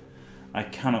do it. I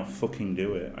cannot fucking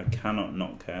do it. I cannot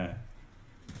not care.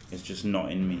 It's just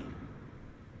not in me.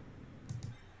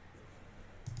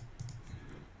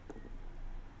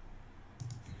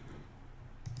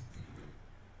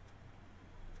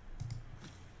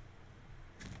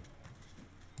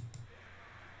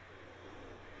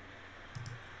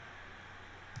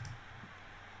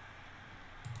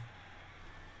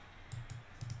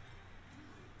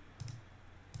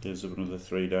 Gives up another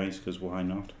 3 dice, because why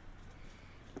not?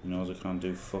 He knows I can't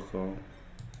do fuck all.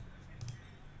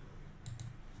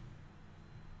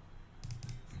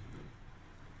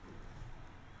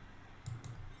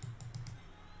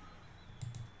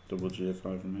 Double G5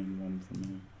 from him, 1 from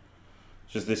him.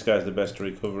 It's just this guy's the best to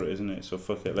recover it, isn't it? So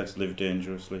fuck it, let's live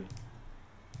dangerously.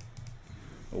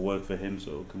 It'll work for him,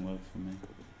 so it can work for me.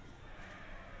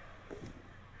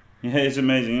 Yeah, it's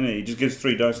amazing, isn't it? He just gets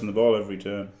 3 dice on the ball every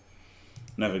turn.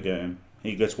 Never get him.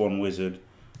 He gets 1 wizard,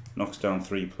 knocks down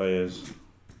 3 players.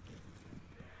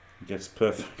 Gets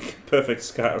perfect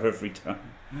scatter every time.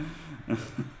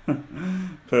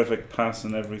 Perfect pass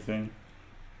and everything.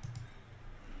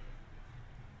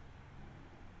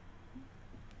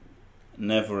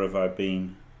 Never have I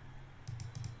been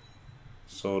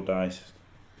so diced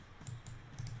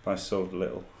by so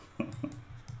little.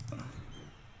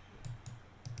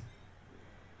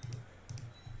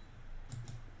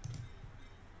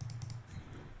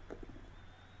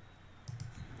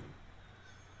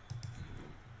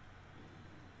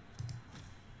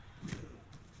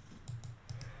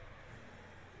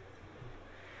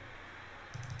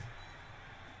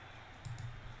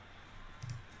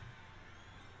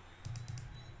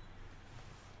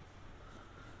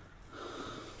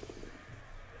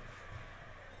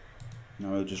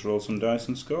 Now we'll just roll some dice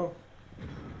and score.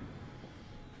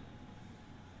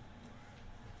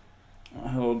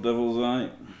 Hello, Devil's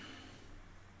Eye.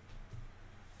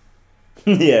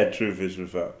 Yeah, true fish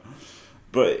with that.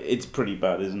 But it's pretty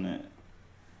bad, isn't it?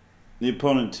 The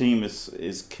opponent team is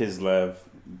Kislev,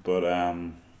 but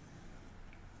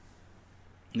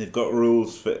they've got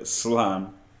rules for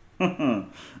slam.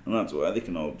 And that's why they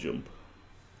can all jump.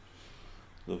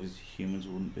 Obviously humans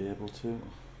wouldn't be able to.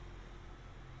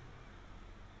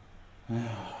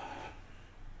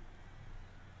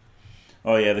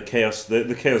 Oh yeah, the chaos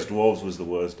dwarves was the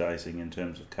worst dicing in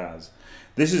terms of Kaz.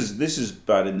 This is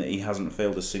bad in that he hasn't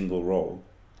failed a single roll.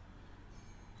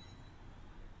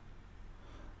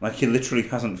 Like he literally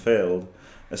hasn't failed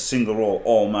a single roll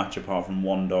all match apart from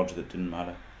 1 dodge that didn't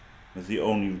matter. That's the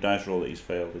only dice roll that he's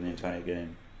failed in the entire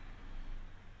game.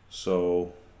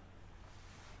 So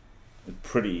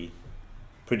pretty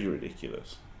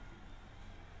ridiculous.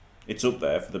 It's up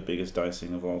there for the biggest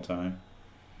dicing of all time.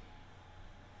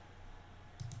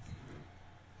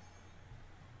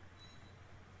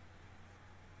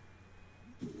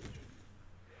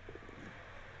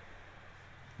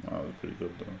 Wow, that was pretty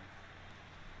good though.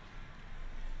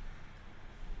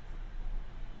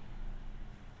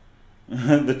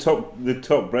 the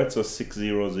top breaths are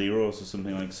 600, so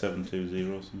something like 720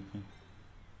 or something.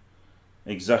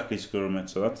 Exactly Skurumet,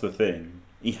 so that's the thing.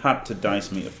 He had to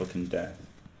dice me to fucking death.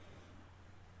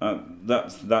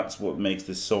 That's what makes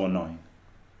this so annoying.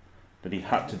 That he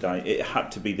had to die. It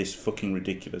had to be this fucking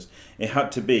ridiculous. It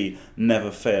had to be never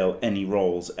fail any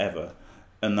rolls ever.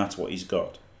 And that's what he's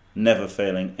got. Never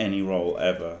failing any roll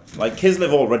ever. Like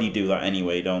Kislev already do that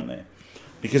anyway, don't they?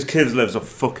 Because Kislev's are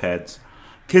fuckheads.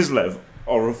 Kislev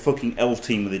are a fucking elf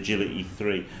team with agility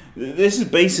 3. This is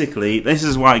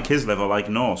why Kislev are like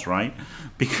Norse, right?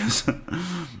 Because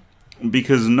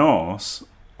Norse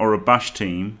are a bash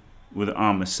team with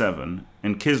armor 7,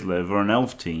 and Kislev are an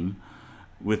elf team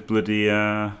with bloody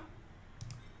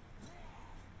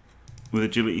with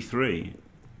agility 3,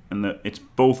 and that it's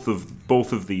both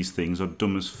of these things are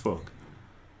dumb as fuck.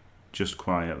 Just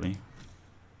quietly.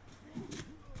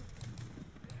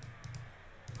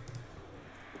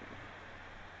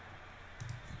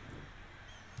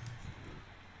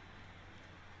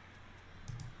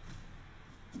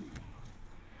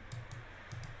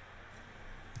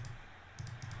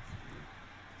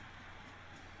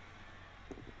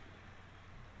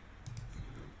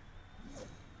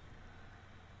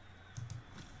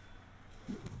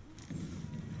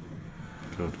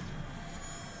 Good.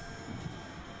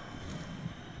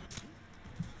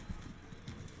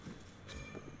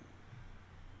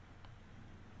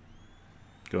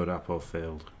 Good, Apple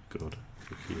failed. Good.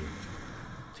 Good for you.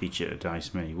 Teach it to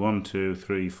dice me. 1, 2,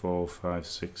 3, 4, 5,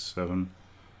 6, 7.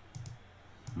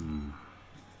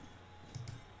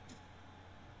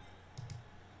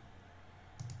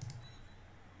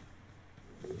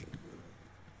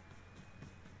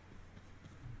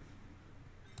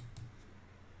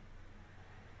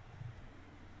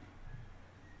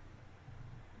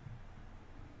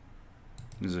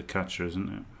 There's a catcher, isn't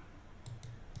it?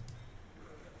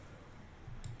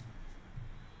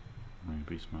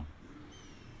 Maybe small.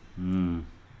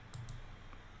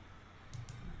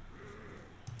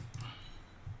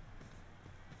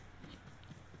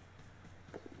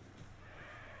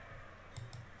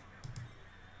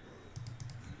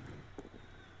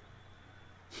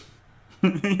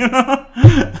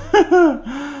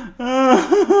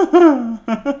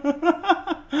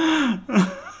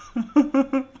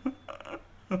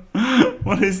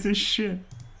 What is this shit?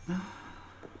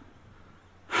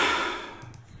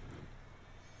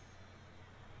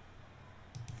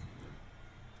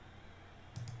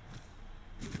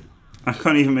 I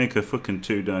can't even make a fucking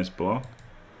 2 dice block.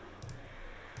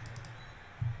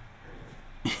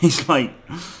 He's like,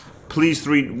 Please,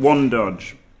 one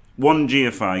dodge. One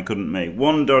GFI couldn't make.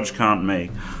 One dodge can't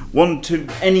make.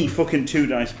 Any fucking 2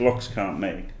 dice blocks can't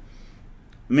make.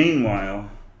 Meanwhile,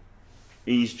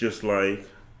 he's just like,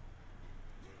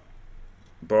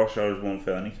 ball showers won't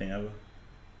fail anything ever.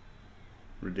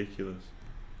 Ridiculous.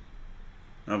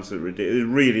 Absolutely ridiculous.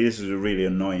 Really, this is a really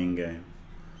annoying game.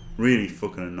 Really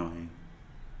fucking annoying.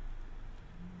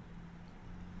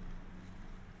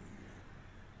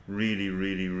 Really,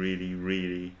 really, really,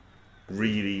 really,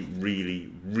 really,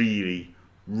 really, really,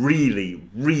 really,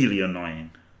 really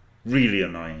annoying. Really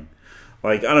annoying.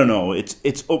 Like, I don't know,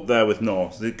 it's up there with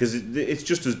Norse, because it's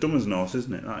just as dumb as Norse,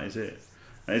 isn't it? That is it.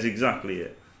 That is exactly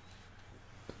it.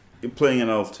 You're playing an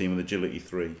elf team with agility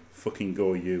 3. Fucking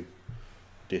go you,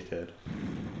 dickhead.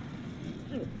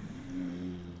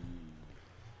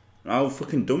 How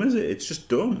fucking dumb is it? It's just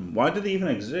dumb. Why do they even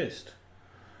exist?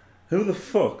 Who the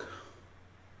fuck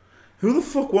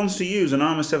wants to use an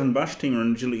Armour 7 Bash team or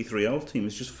an Agility 3 Elf team?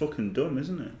 It's just fucking dumb,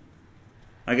 isn't it?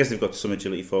 I guess they've got some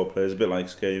Agility 4 players, a bit like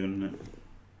Skaven, isn't it?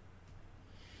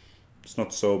 It's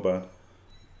not so bad.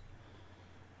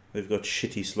 They've got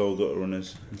shitty slow gutter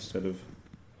runners instead of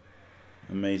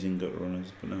amazing gutter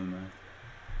runners, but never mind.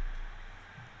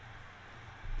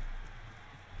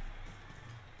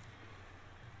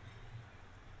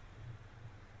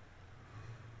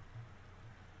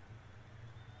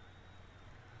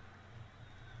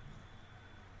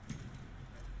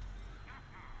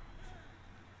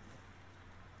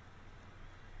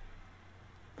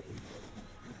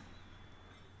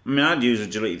 I mean, I'd use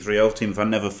Agility 3 Elf team if I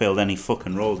never failed any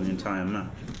fucking rolls in the entire match.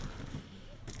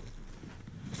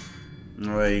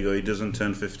 Oh, there you go, he doesn't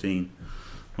turn 15.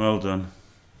 Well done.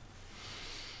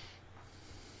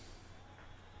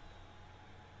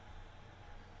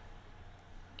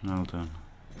 Well done.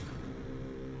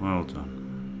 Well done.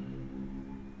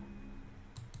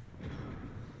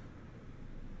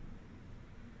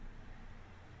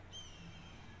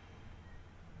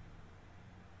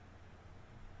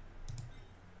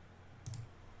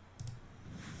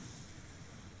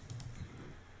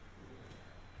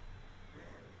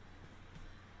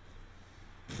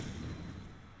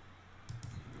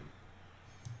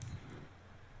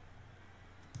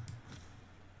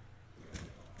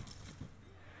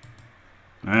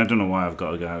 I don't know why I've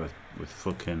got a guy with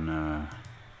fucking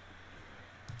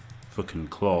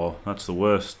claw. That's the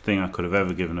worst thing I could have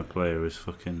ever given a player, is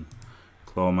fucking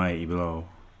claw mighty blow.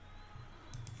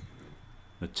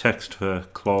 The text for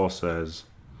claw says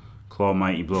claw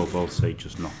mighty blow both say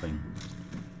just nothing.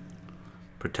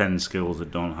 Pretend skills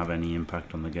that don't have any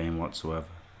impact on the game whatsoever.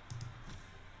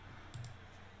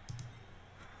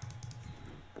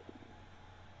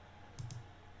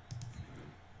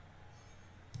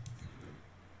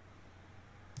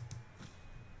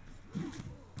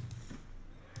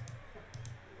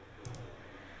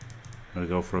 Gotta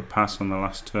go for a pass on the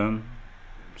last turn,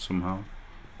 somehow.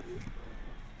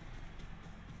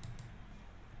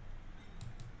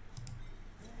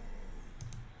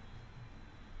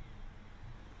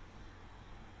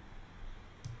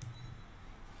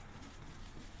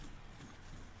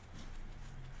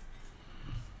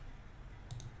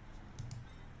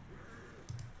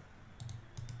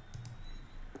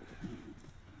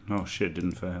 Oh shit,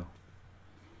 didn't fail.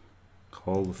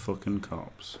 Call the fucking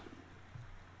cops.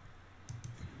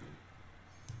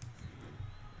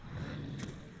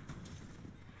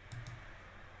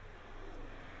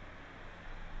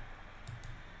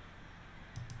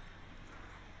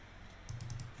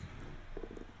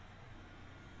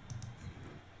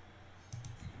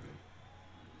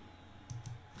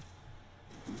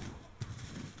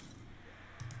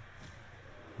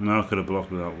 No, I could have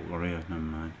blocked without warrior, never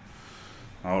mind.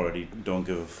 I already don't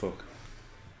give a fuck.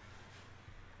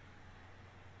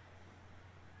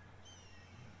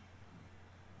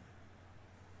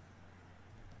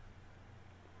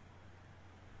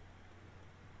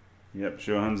 Yep,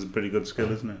 sure hand's a pretty good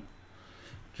skill, isn't it?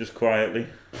 Just quietly.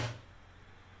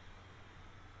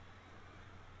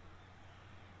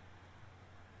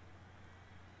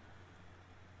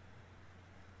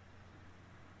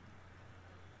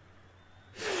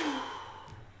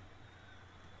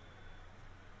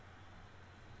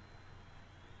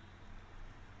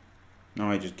 No,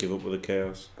 I just give up with the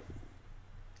chaos.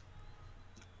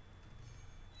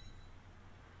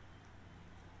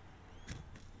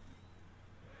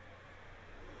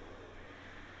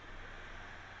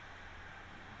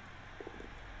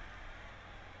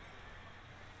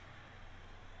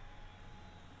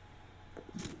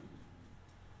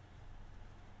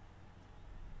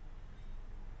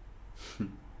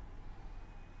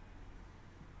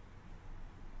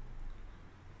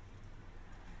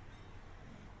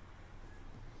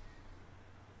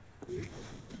 No,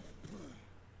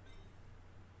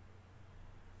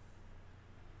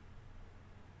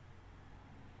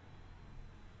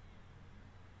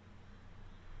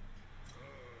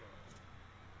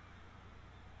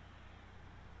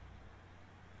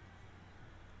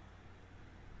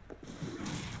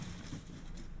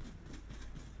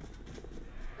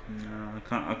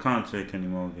 I can't take any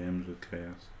more games with Chaos.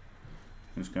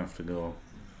 I'm just gonna have to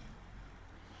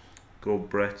go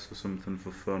Brett or something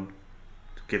for fun.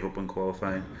 To give up on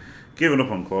qualifying. Giving up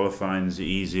on qualifying is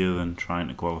easier than trying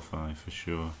to qualify for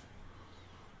sure.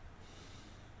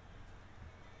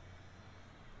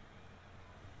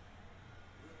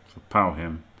 So pow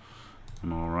him.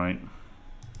 I'm alright.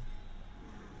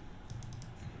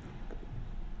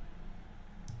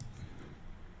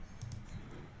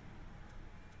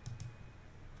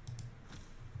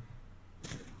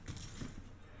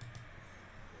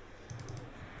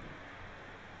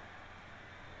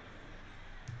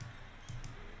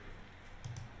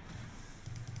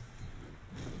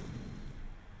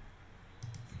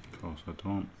 Of course I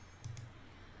don't.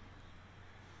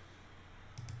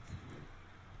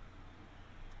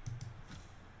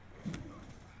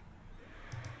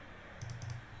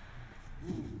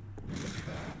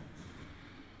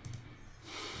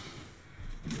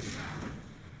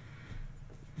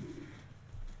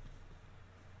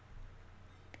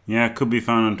 Yeah, it could be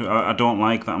fun. I don't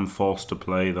like that I'm forced to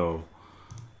play though.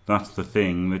 That's the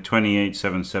thing. The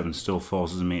 2877 still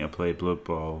forces me to play Blood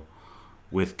Bowl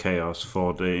with Chaos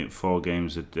 4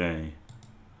 games a day.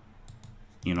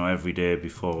 You know, every day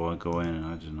before I go in.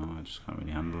 I don't know. I just can't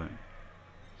really handle it.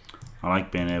 I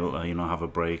like being able to, you know, have a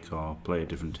break or play a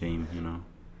different team. You know.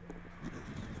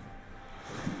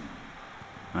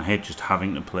 I hate just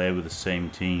having to play with the same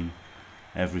team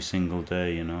every single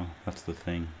day. You know, that's the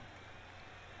thing.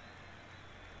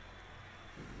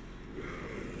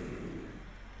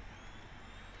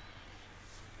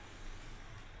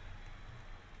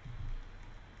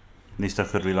 At least I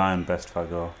could rely on Best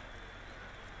Fago.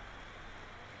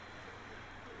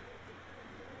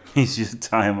 He's just the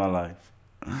time of my life.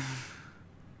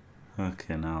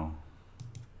 Okay, now.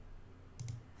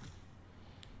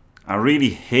 I really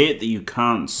hate that you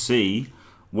can't see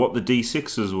what the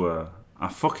D6s were. I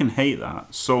fucking hate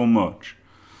that so much.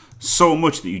 So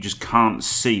much that you just can't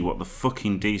see what the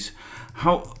fucking D6...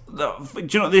 How... Do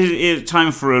you know, this is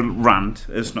time for a rant.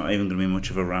 It's not even going to be much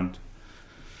of a rant.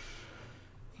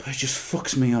 But it just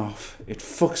fucks me off. It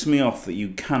fucks me off that you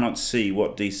cannot see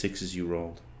what D6s you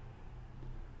rolled.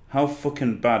 How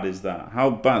fucking bad is that? How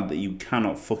bad that you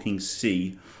cannot fucking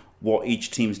see what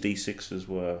each team's D6s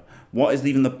were. What is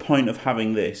even the point of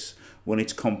having this when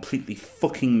it's completely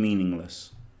fucking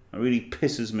meaningless? It really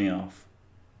pisses me off,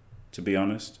 to be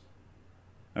honest.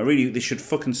 They should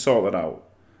fucking sort that out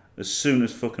as soon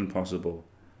as fucking possible.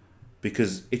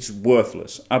 Because it's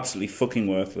worthless. Absolutely fucking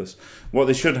worthless. What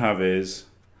they should have is...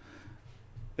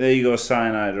 There you go,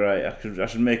 Cyanide, right? I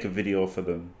should make a video for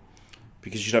them.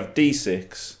 Because you should have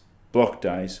D6, block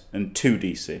dice, and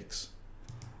 2D6.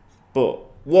 But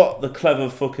what the clever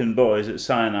fucking boys at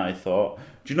Cyanide thought,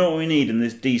 do you know what we need in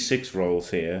this D6 rolls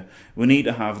here? We need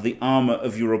to have the armor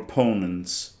of your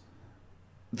opponents.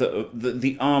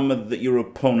 The armor that your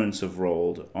opponents have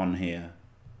rolled on here.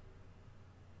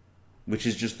 Which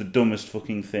is just the dumbest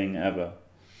fucking thing ever.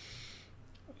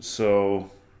 So...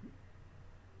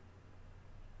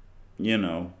 You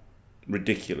know,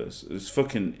 ridiculous.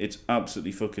 It's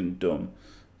absolutely fucking dumb.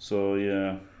 So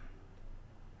yeah,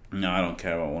 no, I don't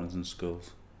care about ones and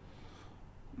skulls.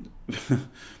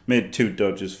 Made 2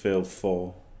 dodges, failed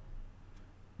 4.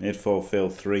 Made 4,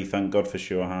 failed 3. Thank God for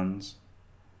sure hands.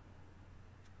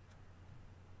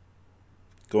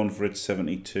 Going for it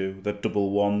 72. That double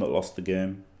 1 that lost the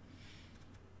game.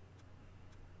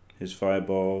 His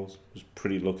fireballs was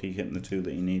pretty lucky hitting the 2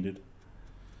 that he needed.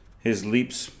 His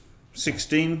leaps.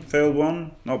 16, failed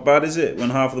 1. Not bad, is it? When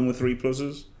half of them were 3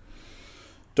 pluses.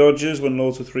 Dodges, when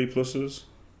loads were 3 pluses.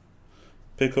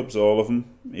 Pickups, all of them,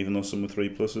 even though some were 3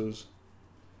 pluses.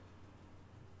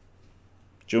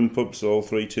 Jump ups, all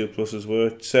 3 2 pluses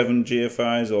worked. 7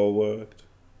 GFIs, all worked.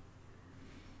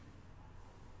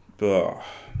 But...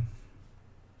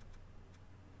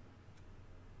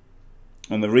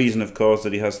 And the reason, of course,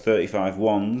 that he has 35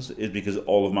 ones is because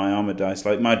all of my armor dice,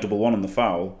 like my double 1 on the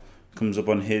foul, comes up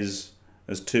on his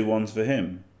as 2 ones for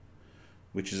him,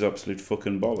 which is absolute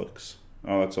fucking bollocks.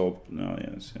 Oh, that's all. No, yeah,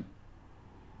 that's him.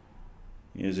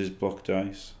 Here's his block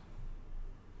dice.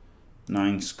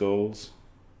 9 skulls.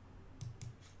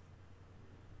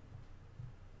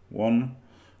 One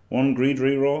greed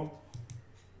reroll.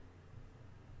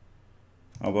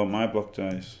 How about my block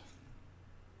dice?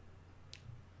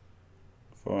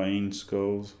 14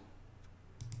 skulls.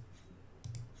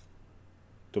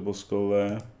 Double skull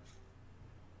there.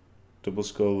 Double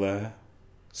skull there.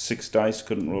 6 dice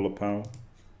couldn't roll a power.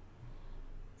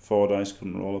 4 dice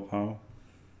couldn't roll a power.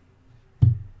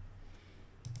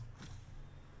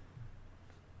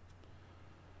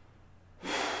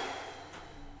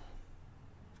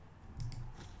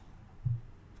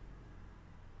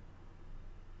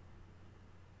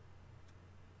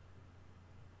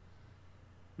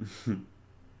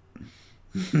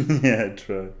 Yeah,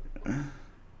 true.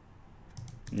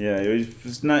 Yeah,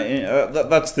 it's not,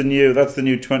 that's the new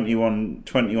 21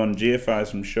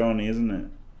 GFIs from Shawnee, isn't it?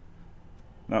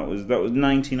 That was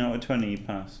 19 out of 20 he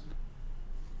passed.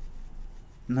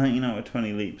 19 out of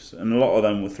 20 leaps, and a lot of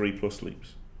them were 3+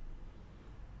 leaps.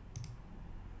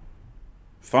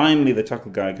 Finally, the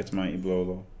tackle guy gets mighty blow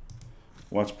though.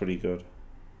 Well, that's pretty good.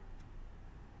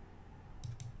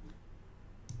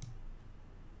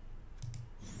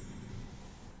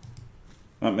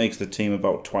 That makes the team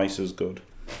about twice as good.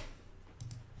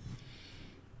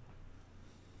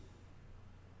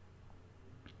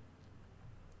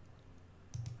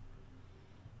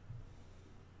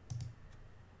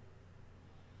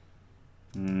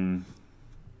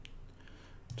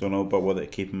 Don't know about whether to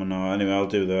keep them or not. Anyway, I'll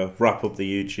do the wrap up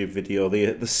the YouTube video,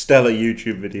 the stellar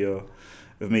YouTube video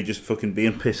of me just fucking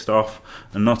being pissed off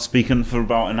and not speaking for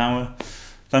about an hour.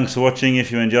 Thanks for watching.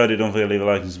 If you enjoyed it, don't forget to leave a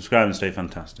like and subscribe and stay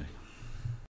fantastic.